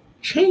still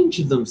change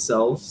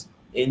themselves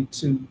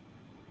into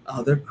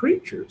other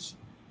creatures.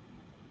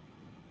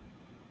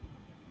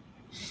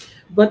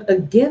 But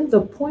again,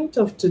 the point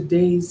of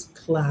today's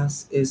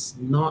class is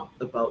not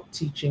about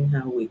teaching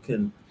how we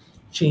can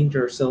change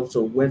ourselves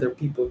or whether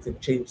people can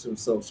change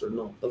themselves or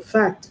not. The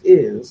fact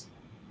is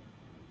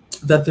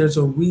that there's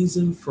a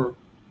reason for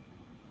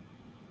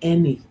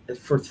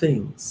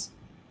things,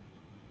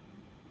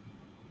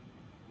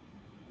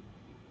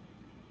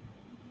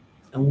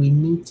 and we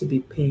need to be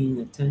paying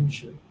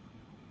attention.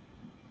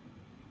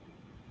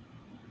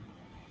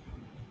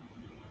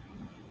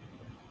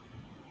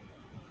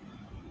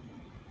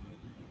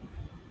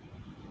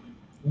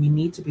 We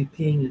need to be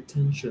paying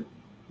attention.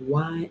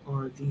 Why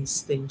are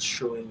these things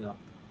showing up?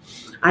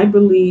 I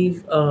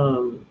believe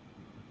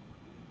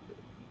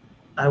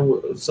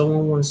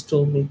someone once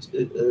told me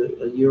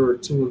a year or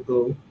two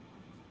ago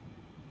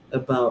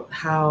about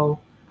how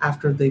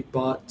after they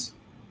bought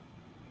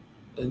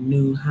a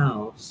new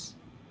house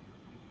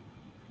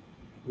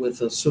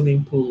with a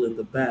swimming pool in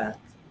the back,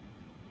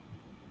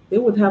 they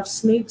would have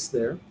snakes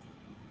there.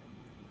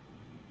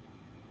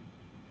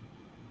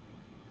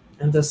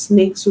 And the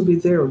snakes would be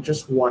there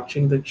just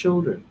watching the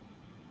children.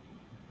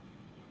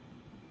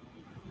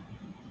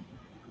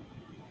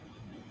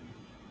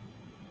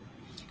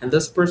 And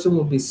this person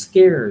will be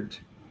scared.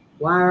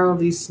 Why are all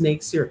these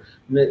snakes here?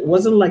 And it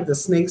wasn't like the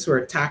snakes were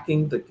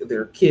attacking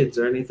their kids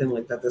or anything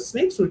like that. The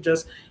snakes would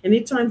just,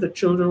 anytime the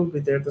children would be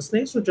there, the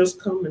snakes would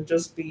just come and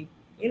just be,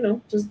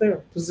 just there,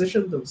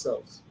 position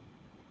themselves.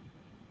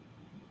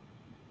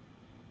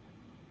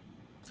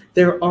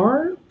 There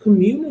are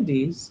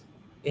communities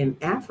in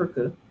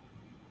Africa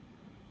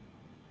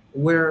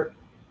where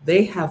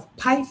they have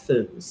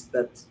pythons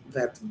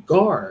that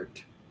guard,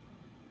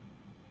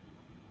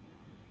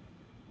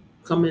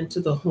 come into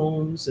the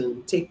homes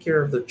and take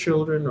care of the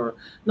children, or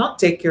not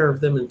take care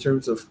of them in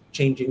terms of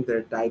changing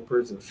their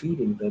diapers and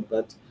feeding them,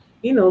 but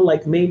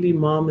like maybe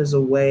mom is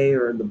away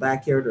or in the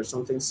backyard or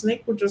something,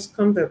 snake would just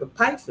come there, the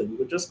python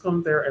would just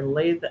come there and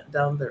lay that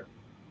down there.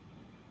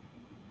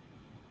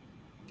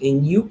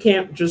 And you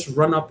can't just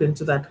run up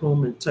into that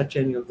home and touch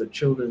any of the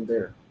children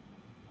there.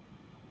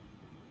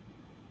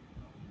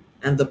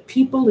 And the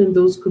people in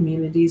those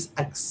communities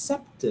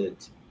accepted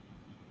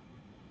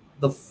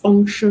the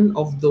function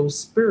of those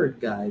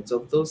spirit guides,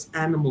 of those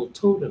animal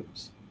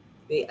totems.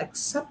 They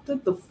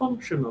accepted the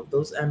function of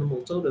those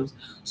animal totems.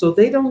 So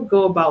they don't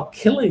go about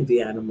killing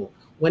the animal.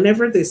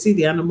 Whenever they see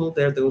the animal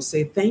there, they'll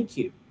say, thank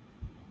you.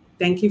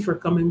 Thank you for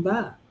coming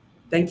by.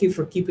 Thank you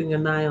for keeping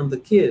an eye on the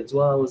kids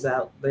while I was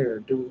out there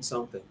doing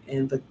something.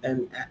 And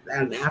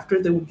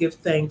after they would give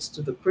thanks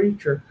to the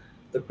creature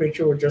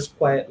would just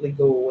quietly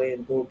go away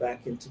and go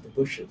back into the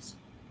bushes.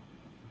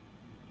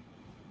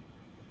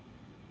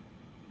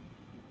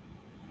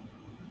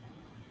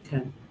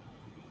 Okay.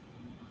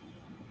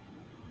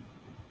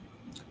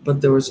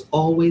 But there was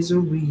always a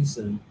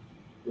reason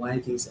why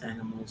these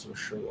animals will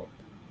show up.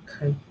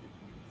 Okay.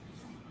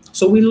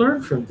 So we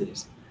learn from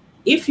this.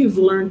 If you've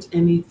learned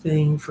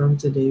anything from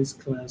today's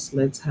class,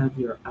 let's have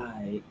your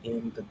eye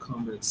in the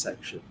comment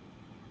section.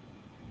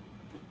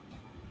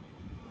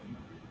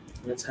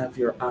 Let's have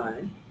your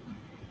eye.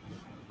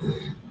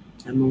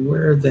 I'm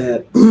aware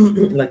that,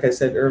 like I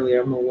said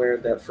earlier, I'm aware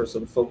that for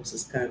some folks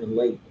it's kind of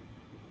late.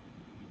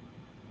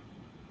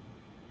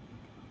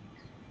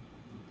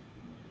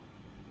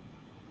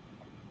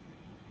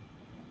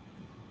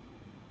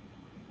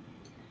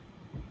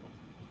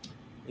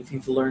 If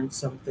you've learned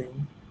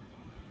something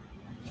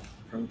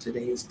from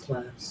today's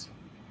class,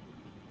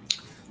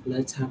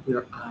 let's have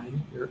your I,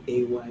 your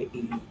AYE,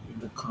 in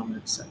the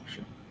comment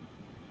section.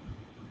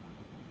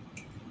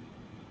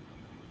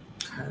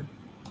 Okay.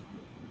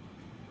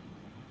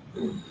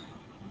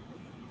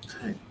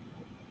 Okay.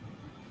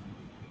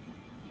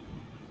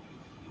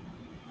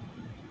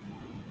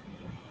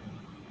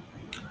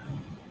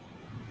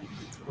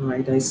 All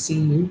right, I see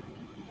you,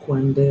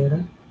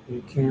 Quandera,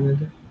 in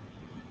Canada.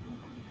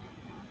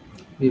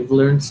 If you've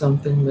learned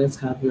something, let's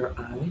have your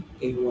I,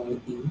 AYE,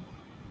 in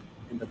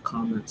the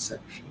comment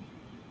section.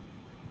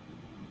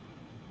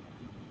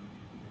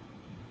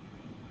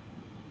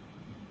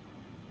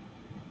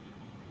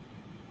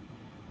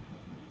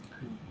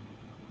 Okay.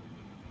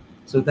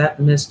 So that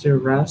Mr.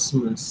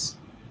 Rasmus,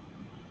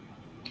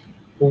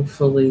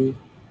 hopefully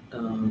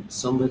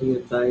somebody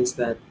advised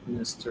that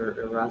Mr.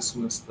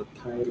 Erasmus, the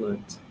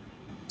pilot,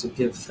 to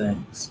give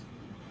thanks.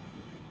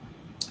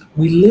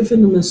 We live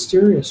in a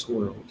mysterious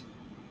world.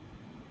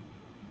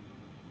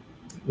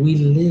 We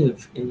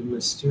live in a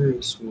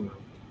mysterious world.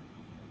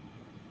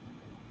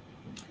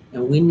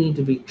 And we need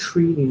to be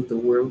treating the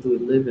world we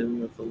live in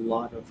with a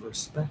lot of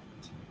respect.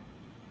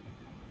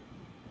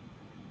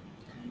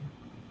 Okay?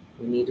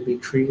 We need to be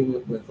treating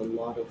it with a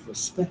lot of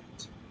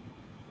respect.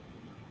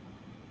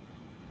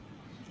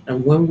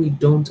 And when we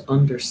don't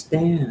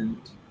understand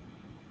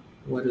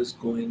what is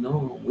going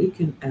on, we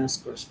can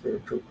ask our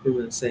spiritual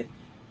crew and say,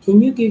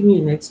 can you give me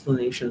an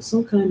explanation,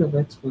 some kind of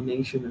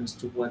explanation as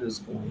to what is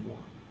going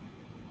on?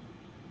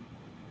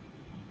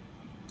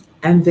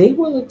 And they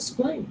will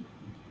explain.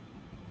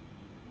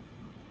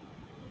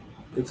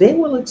 They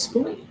will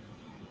explain.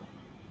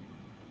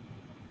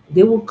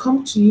 They will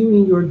come to you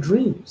in your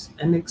dreams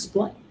and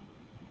explain.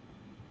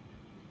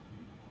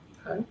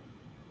 Okay?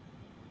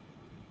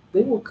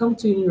 They will come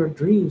to you in your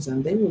dreams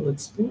and they will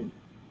explain.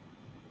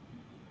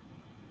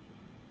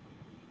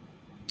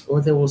 Or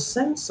they will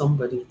send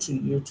somebody to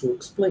you to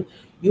explain.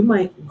 You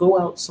might go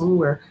out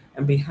somewhere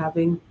and be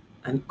having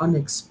an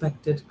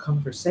unexpected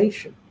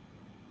conversation.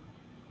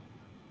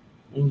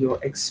 And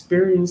your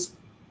experience,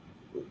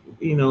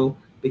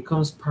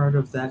 becomes part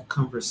of that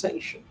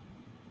conversation.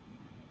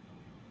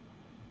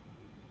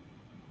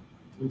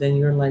 And then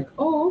you're like,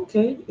 oh,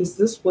 okay, is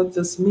this what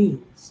this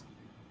means?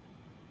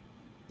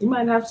 You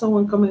might have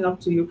someone coming up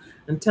to you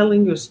and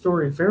telling you a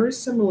story very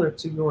similar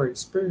to your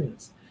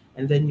experience.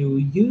 And then you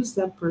use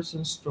that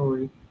person's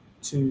story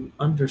to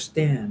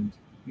understand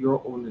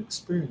your own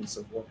experience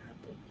of what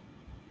happened.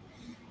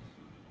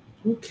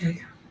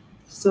 Okay.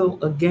 So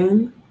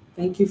again,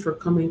 thank you for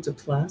coming to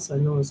class. I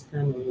know it's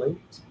kind of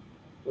late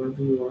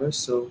wherever you are.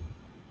 So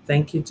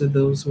thank you to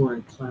those who are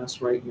in class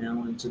right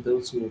now and to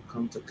those who will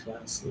come to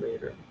class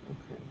later.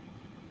 Okay.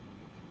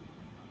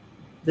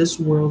 This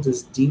world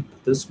is deep.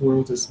 This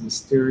world is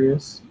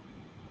mysterious.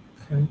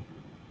 Okay.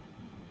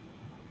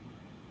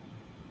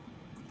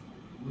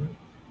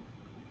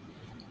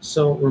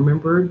 So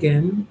remember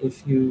again,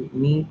 if you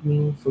need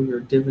me for your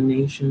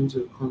divinations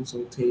or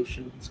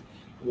consultations,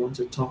 you want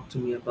to talk to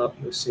me about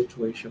your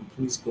situation,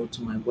 please go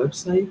to my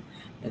website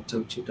at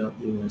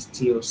tochi.us,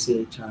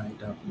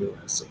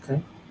 tochi.us,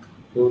 okay?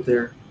 Go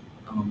there,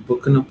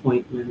 book an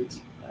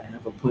appointment. I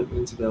have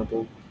appointments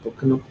available.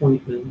 Book an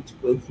appointment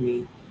with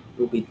me. It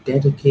will be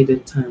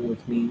dedicated time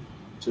with me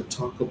to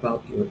talk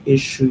about your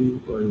issue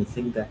or the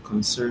thing that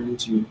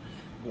concerns you.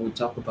 And we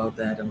talk about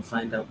that and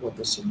find out what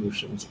the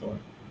solutions are.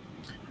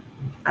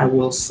 I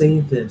will say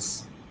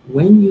this.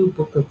 When you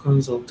book a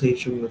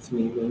consultation with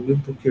me, when you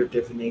book your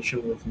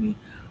divination with me,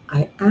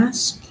 I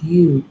ask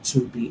you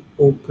to be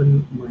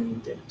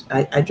open-minded.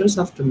 I just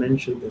have to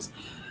mention this.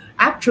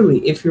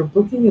 Actually, if you're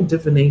booking a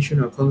divination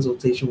or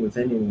consultation with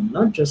anyone,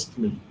 not just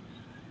me,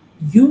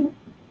 you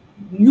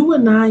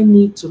and I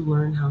need to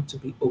learn how to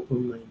be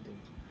open-minded.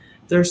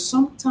 There's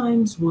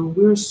sometimes when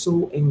we're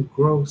so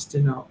engrossed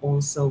in our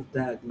own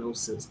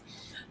self-diagnosis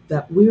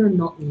that we are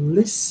not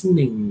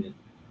listening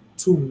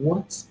to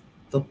what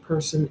the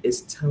person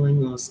is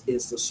telling us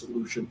is the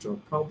solution to a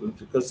problem,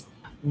 because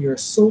we are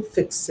so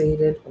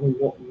fixated on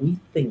what we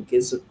think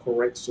is a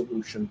correct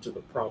solution to the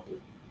problem.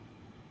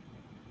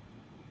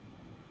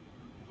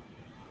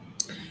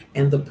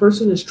 And the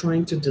person is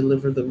trying to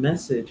deliver the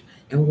message,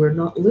 and we're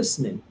not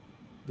listening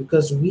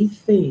because we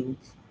think,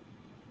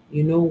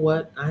 you know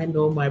what, I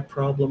know my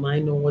problem, I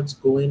know what's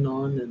going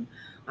on, and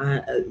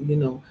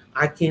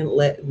I can't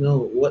let know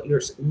what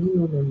you're saying.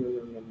 No, no, no, no, no, no,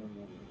 no, no, no,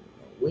 no.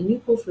 When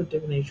you go for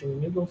divination,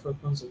 when you go for a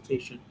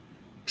consultation,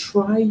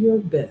 try your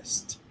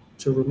best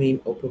to remain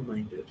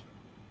open-minded.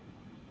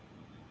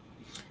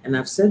 And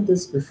I've said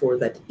this before,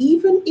 that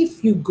even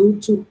if you go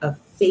to a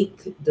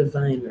fake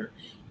diviner,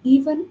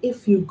 even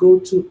if you go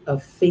to a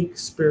fake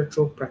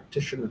spiritual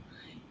practitioner,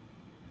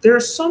 there are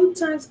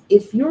sometimes,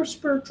 if your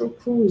spiritual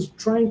crew is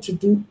trying to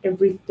do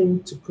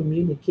everything to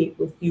communicate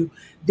with you,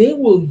 they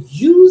will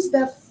use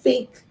that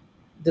fake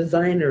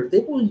diviner, they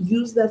will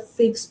use that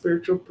fake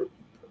spiritual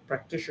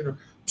practitioner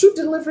to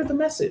deliver the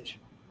message.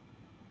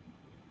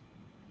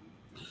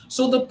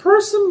 So the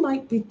person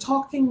might be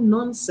talking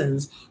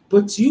nonsense,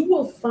 but you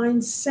will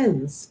find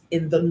sense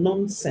in the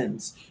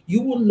nonsense.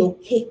 You will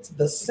locate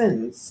the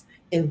sense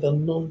in the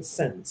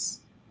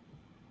nonsense.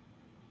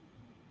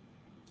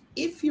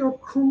 If your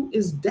crew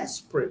is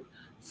desperate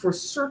for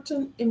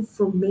certain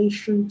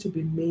information to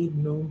be made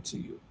known to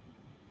you,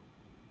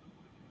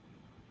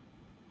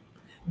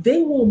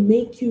 they will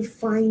make you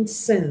find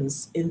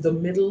sense in the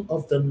middle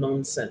of the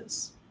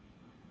nonsense.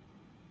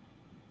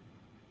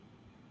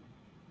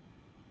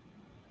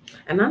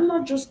 And I'm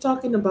not just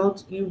talking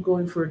about you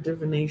going for a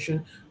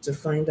divination to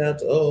find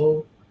out,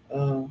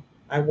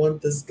 I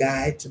want this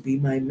guy to be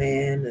my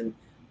man, and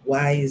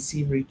why is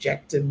he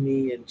rejecting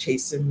me and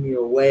chasing me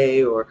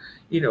away, or,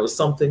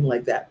 something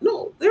like that.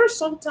 No, there are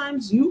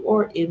sometimes you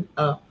are in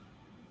a,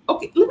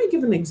 okay, let me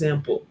give an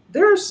example.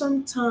 There are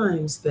some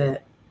times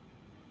that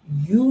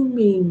you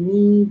may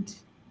need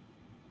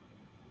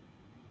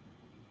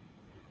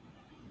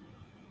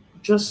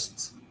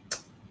just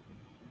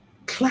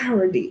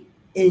clarity,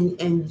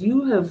 and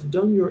you have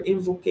done your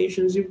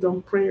invocations, you've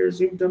done prayers,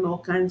 you've done all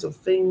kinds of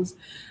things,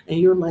 and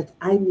you're like,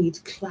 I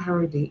need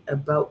clarity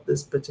about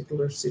this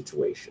particular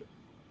situation.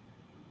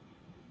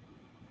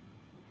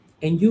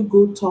 And you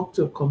go talk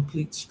to a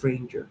complete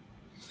stranger,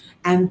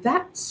 and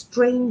that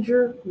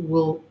stranger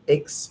will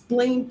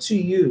explain to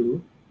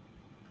you,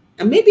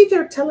 and maybe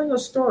they're telling a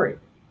story,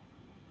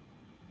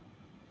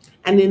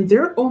 and in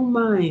their own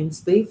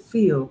minds they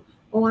feel,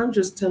 oh, I'm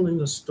just telling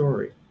a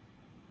story.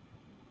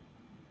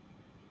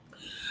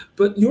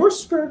 But your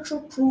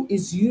spiritual crew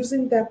is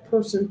using that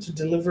person to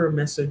deliver a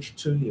message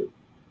to you.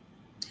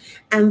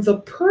 And the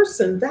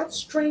person, that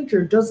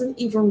stranger, doesn't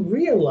even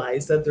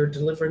realize that they're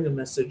delivering a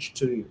message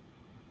to you.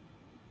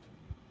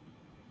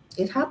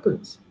 It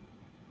happens.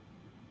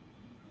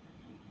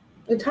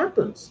 It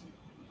happens.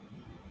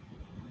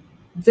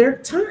 There are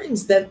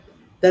times that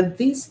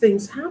these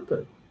things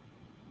happen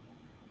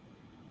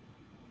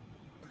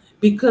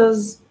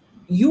because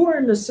you are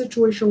in a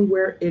situation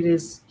where it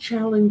is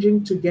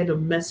challenging to get a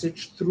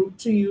message through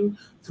to you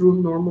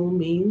through normal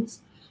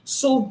means.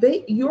 So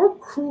your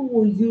crew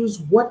will use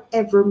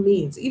whatever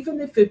means,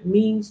 even if it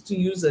means to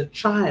use a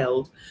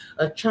child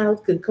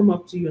can come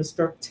up to you and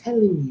start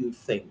telling you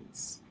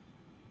things.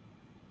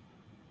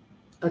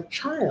 A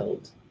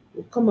child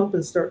will come up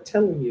and start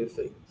telling you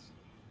things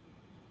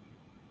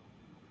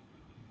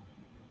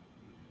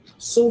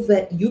so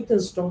that you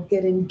can start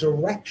getting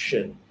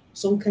direction,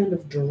 some kind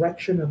of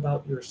direction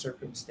about your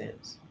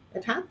circumstance.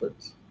 It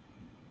happens.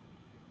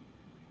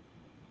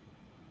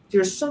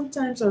 There's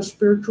sometimes our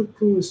spiritual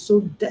crew is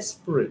so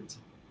desperate.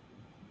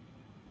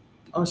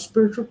 Our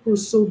spiritual crew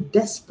is so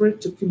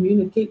desperate to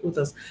communicate with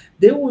us.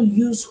 They will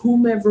use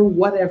whomever,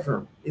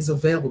 whatever is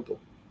available.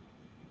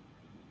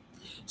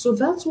 So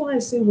that's why I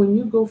say, when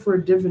you go for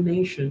a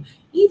divination,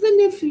 even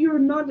if you're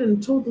not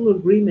in total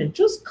agreement,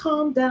 just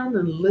calm down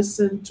and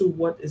listen to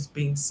what is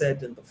being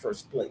said in the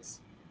first place.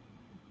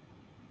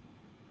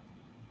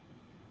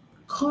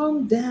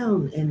 Calm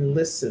down and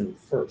listen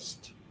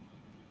first.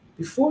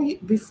 Before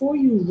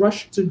you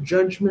rush to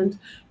judgment,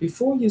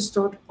 before you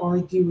start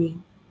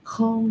arguing,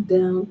 calm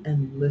down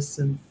and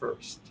listen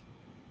first.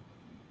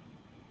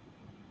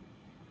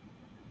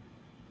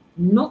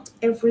 Not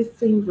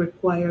everything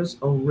requires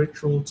a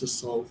ritual to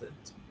solve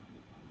it.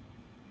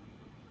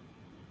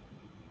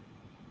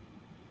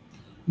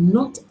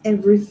 Not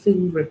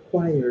everything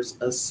requires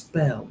a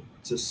spell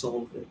to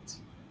solve it.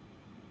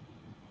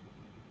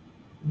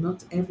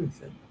 Not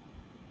everything.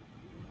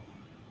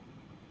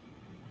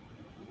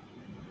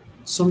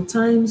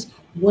 Sometimes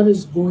what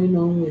is going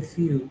on with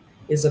you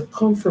is a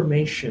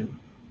confirmation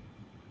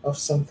of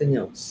something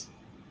else.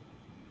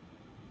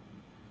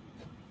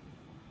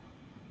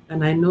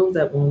 And I know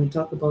that when we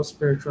talk about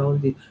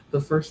spirituality, the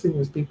first thing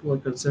is people are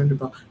concerned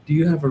about, do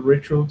you have a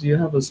ritual? Do you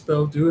have a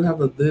spell? Do you have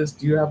a this?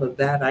 Do you have a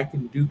that I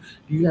can do?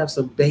 Do you have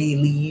some bay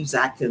leaves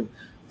I can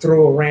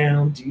throw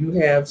around? Do you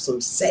have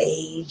some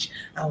sage?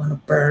 I want to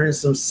burn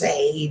some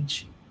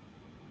sage.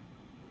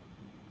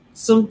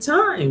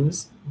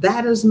 Sometimes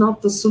that is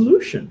not the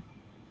solution.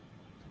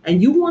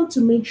 And you want to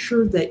make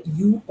sure that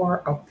you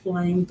are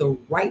applying the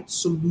right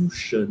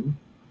solution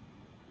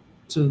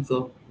to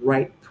the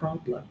right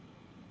problem.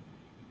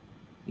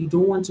 You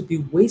don't want to be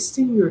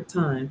wasting your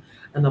time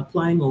and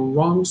applying a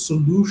wrong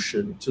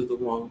solution to the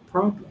wrong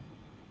problem.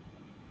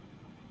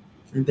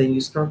 And then you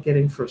start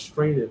getting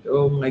frustrated.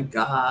 Oh my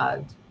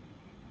God,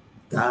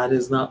 God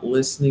is not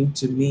listening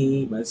to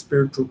me, my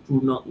spiritual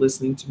crew not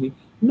listening to me.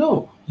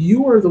 No,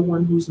 you are the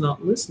one who's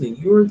not listening.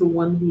 You're the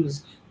one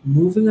who's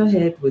moving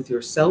ahead with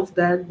your self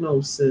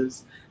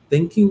diagnosis,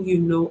 thinking you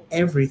know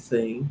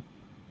everything,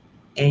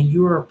 and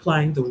you're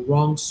applying the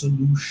wrong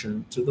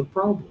solution to the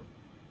problem.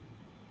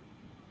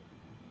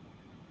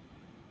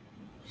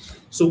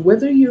 So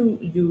whether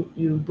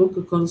you book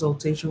a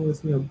consultation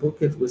with me or book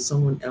it with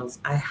someone else,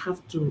 I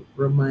have to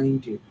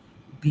remind you,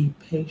 be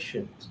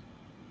patient.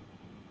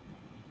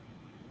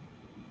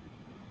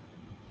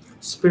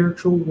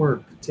 Spiritual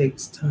work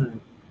takes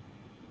time.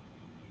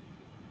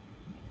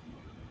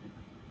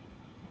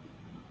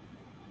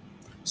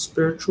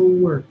 Spiritual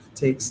work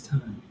takes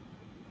time.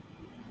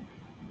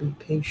 Be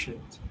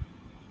patient.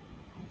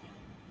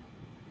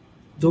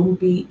 Don't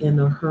be in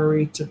a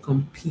hurry to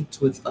compete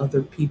with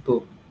other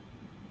people.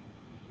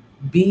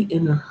 Be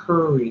in a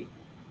hurry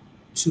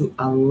to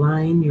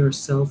align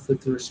yourself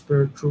with your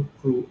spiritual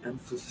crew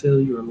and fulfill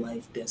your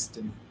life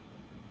destiny.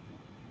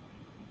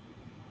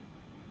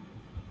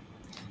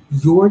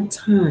 Your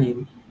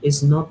time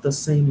is not the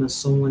same as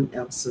someone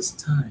else's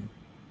time.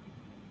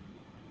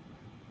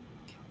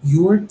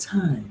 Your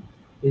time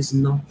is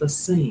not the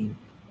same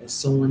as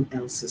someone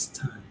else's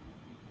time.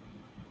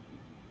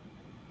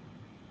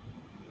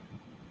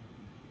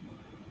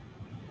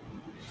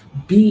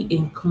 Be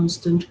in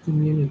constant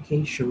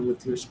communication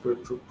with your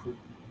spiritual crew.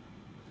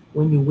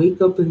 When you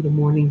wake up in the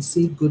morning,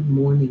 say good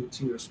morning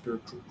to your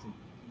spiritual crew.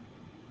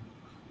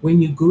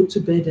 When you go to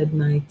bed at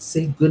night,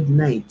 say good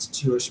night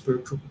to your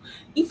spiritual crew.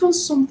 Even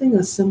something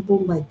as simple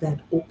like that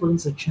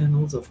opens the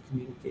channels of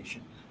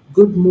communication.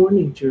 Good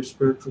morning to your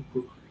spiritual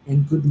crew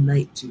and good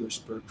night to your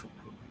spiritual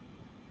crew.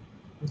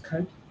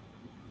 Okay?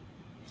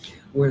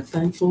 We're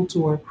thankful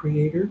to our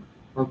Creator,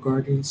 our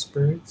guardian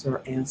spirits,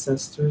 our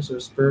ancestors, our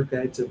spirit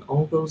guides, and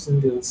all those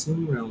in the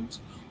unseen realms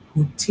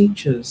who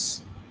teach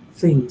us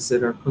things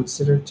that are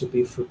considered to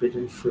be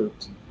forbidden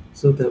fruit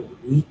so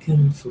that we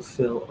can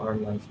fulfill our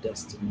life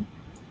destiny.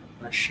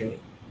 Ashe,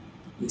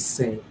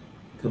 Ise,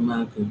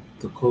 Kamagu,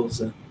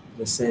 Tokoza,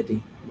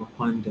 Lesedi,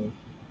 Makwando,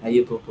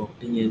 Ayibobo,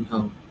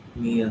 Inyenho,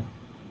 Mia,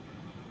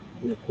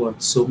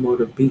 Nekwat, so more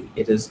to be.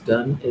 It is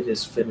done, it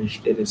is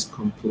finished, it is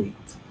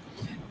complete.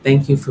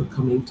 Thank you for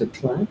coming to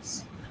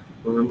class.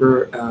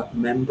 Remember,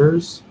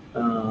 members,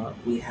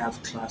 we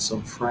have class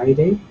on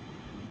Friday,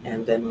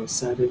 and then on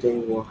Saturday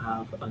we'll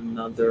have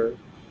another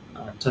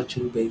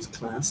touching base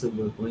class, and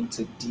we're going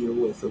to deal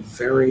with a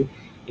very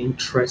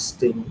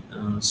interesting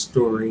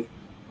story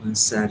on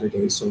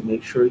Saturday. So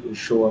make sure you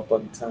show up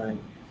on time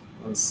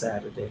on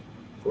Saturday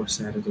for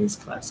Saturday's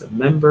class. And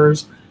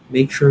members,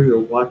 make sure you're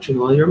watching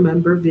all your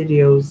member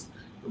videos.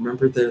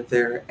 Remember, they're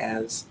there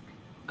as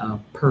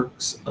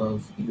perks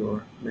of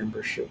your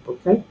membership.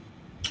 Okay?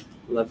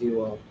 Love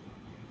you all.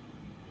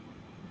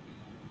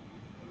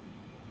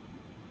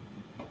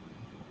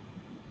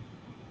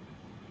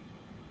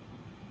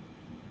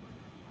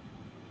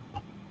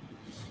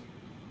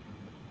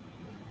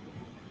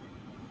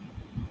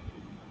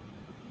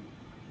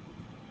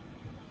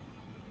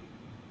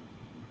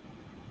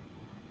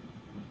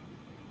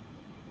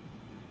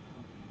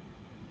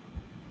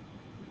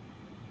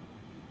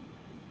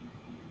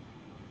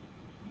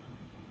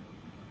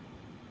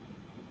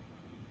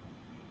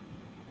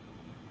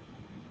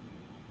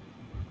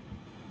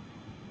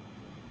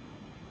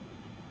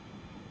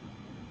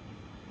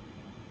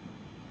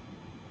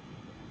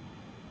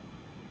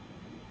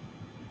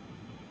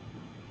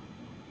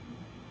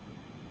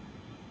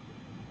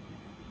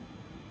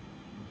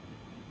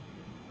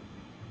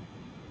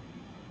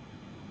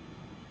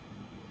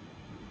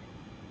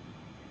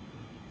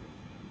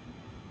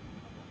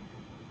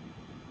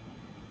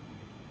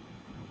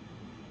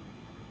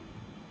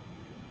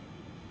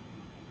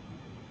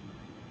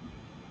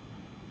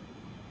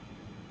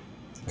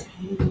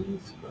 Okay,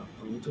 so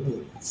I'm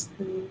doing this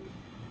thing.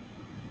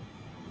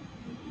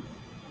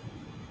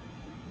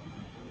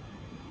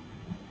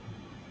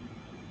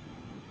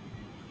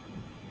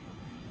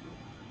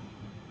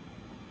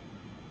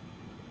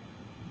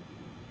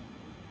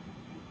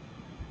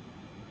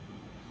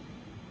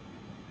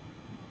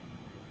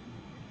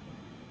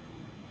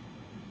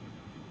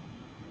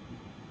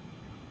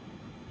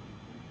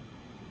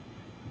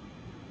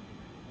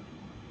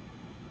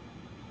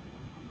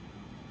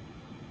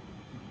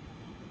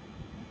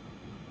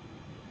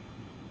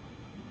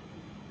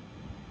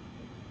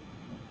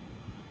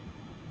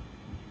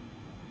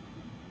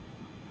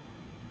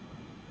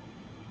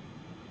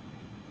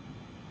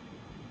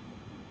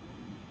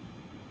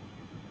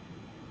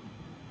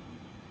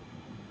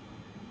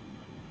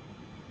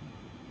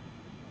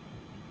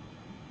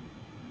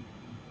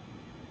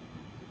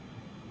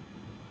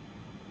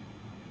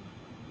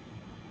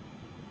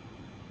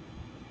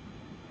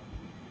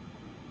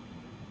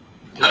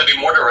 connected. How to be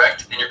more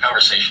direct in your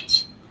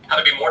conversations. How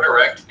to be more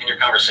direct in your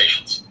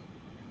conversations.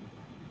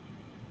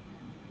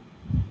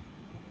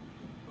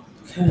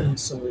 Okay,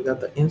 so we got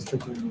the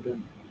Instagram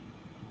done.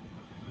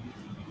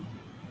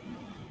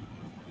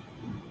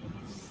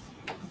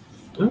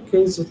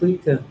 Okay,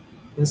 Zalika.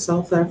 In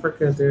South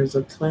Africa, there's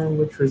a clan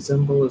which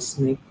resemble a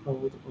snake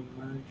called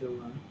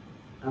Omagala.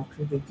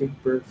 After they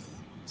give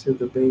birth to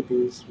the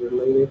babies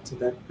related to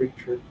that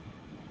creature,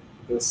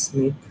 the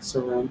snake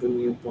surround the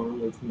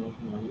newborn with no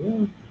harm.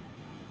 Yeah.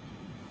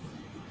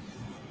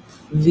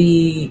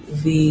 The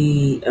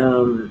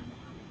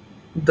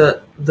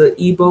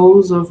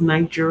Igbos of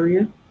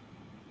Nigeria,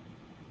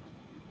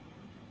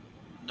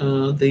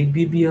 the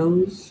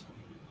Ibibios,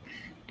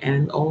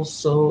 and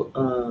also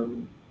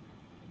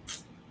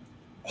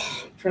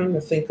trying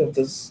to think of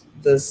this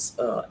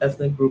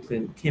ethnic group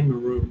in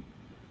Cameroon.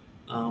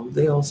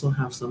 They also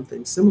have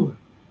something similar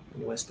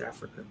in West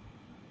Africa.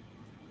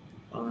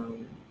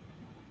 Um,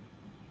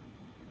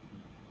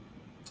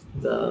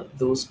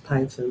 those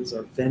pythons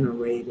are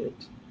venerated,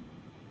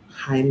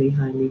 highly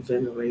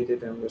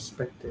venerated and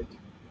respected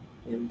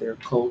in their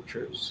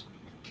cultures,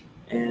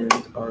 and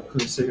are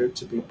considered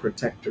to be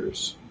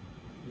protectors.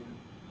 Yeah.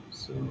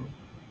 So.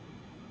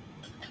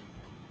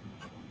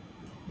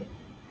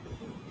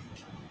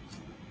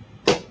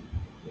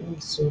 Yeah,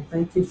 so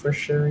thank you for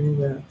sharing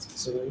that,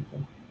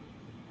 Zarika.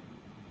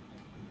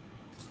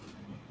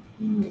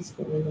 What's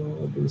going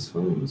on with these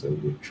phones? Are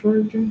you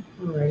charging?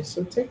 All right,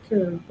 so take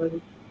care,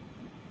 everybody.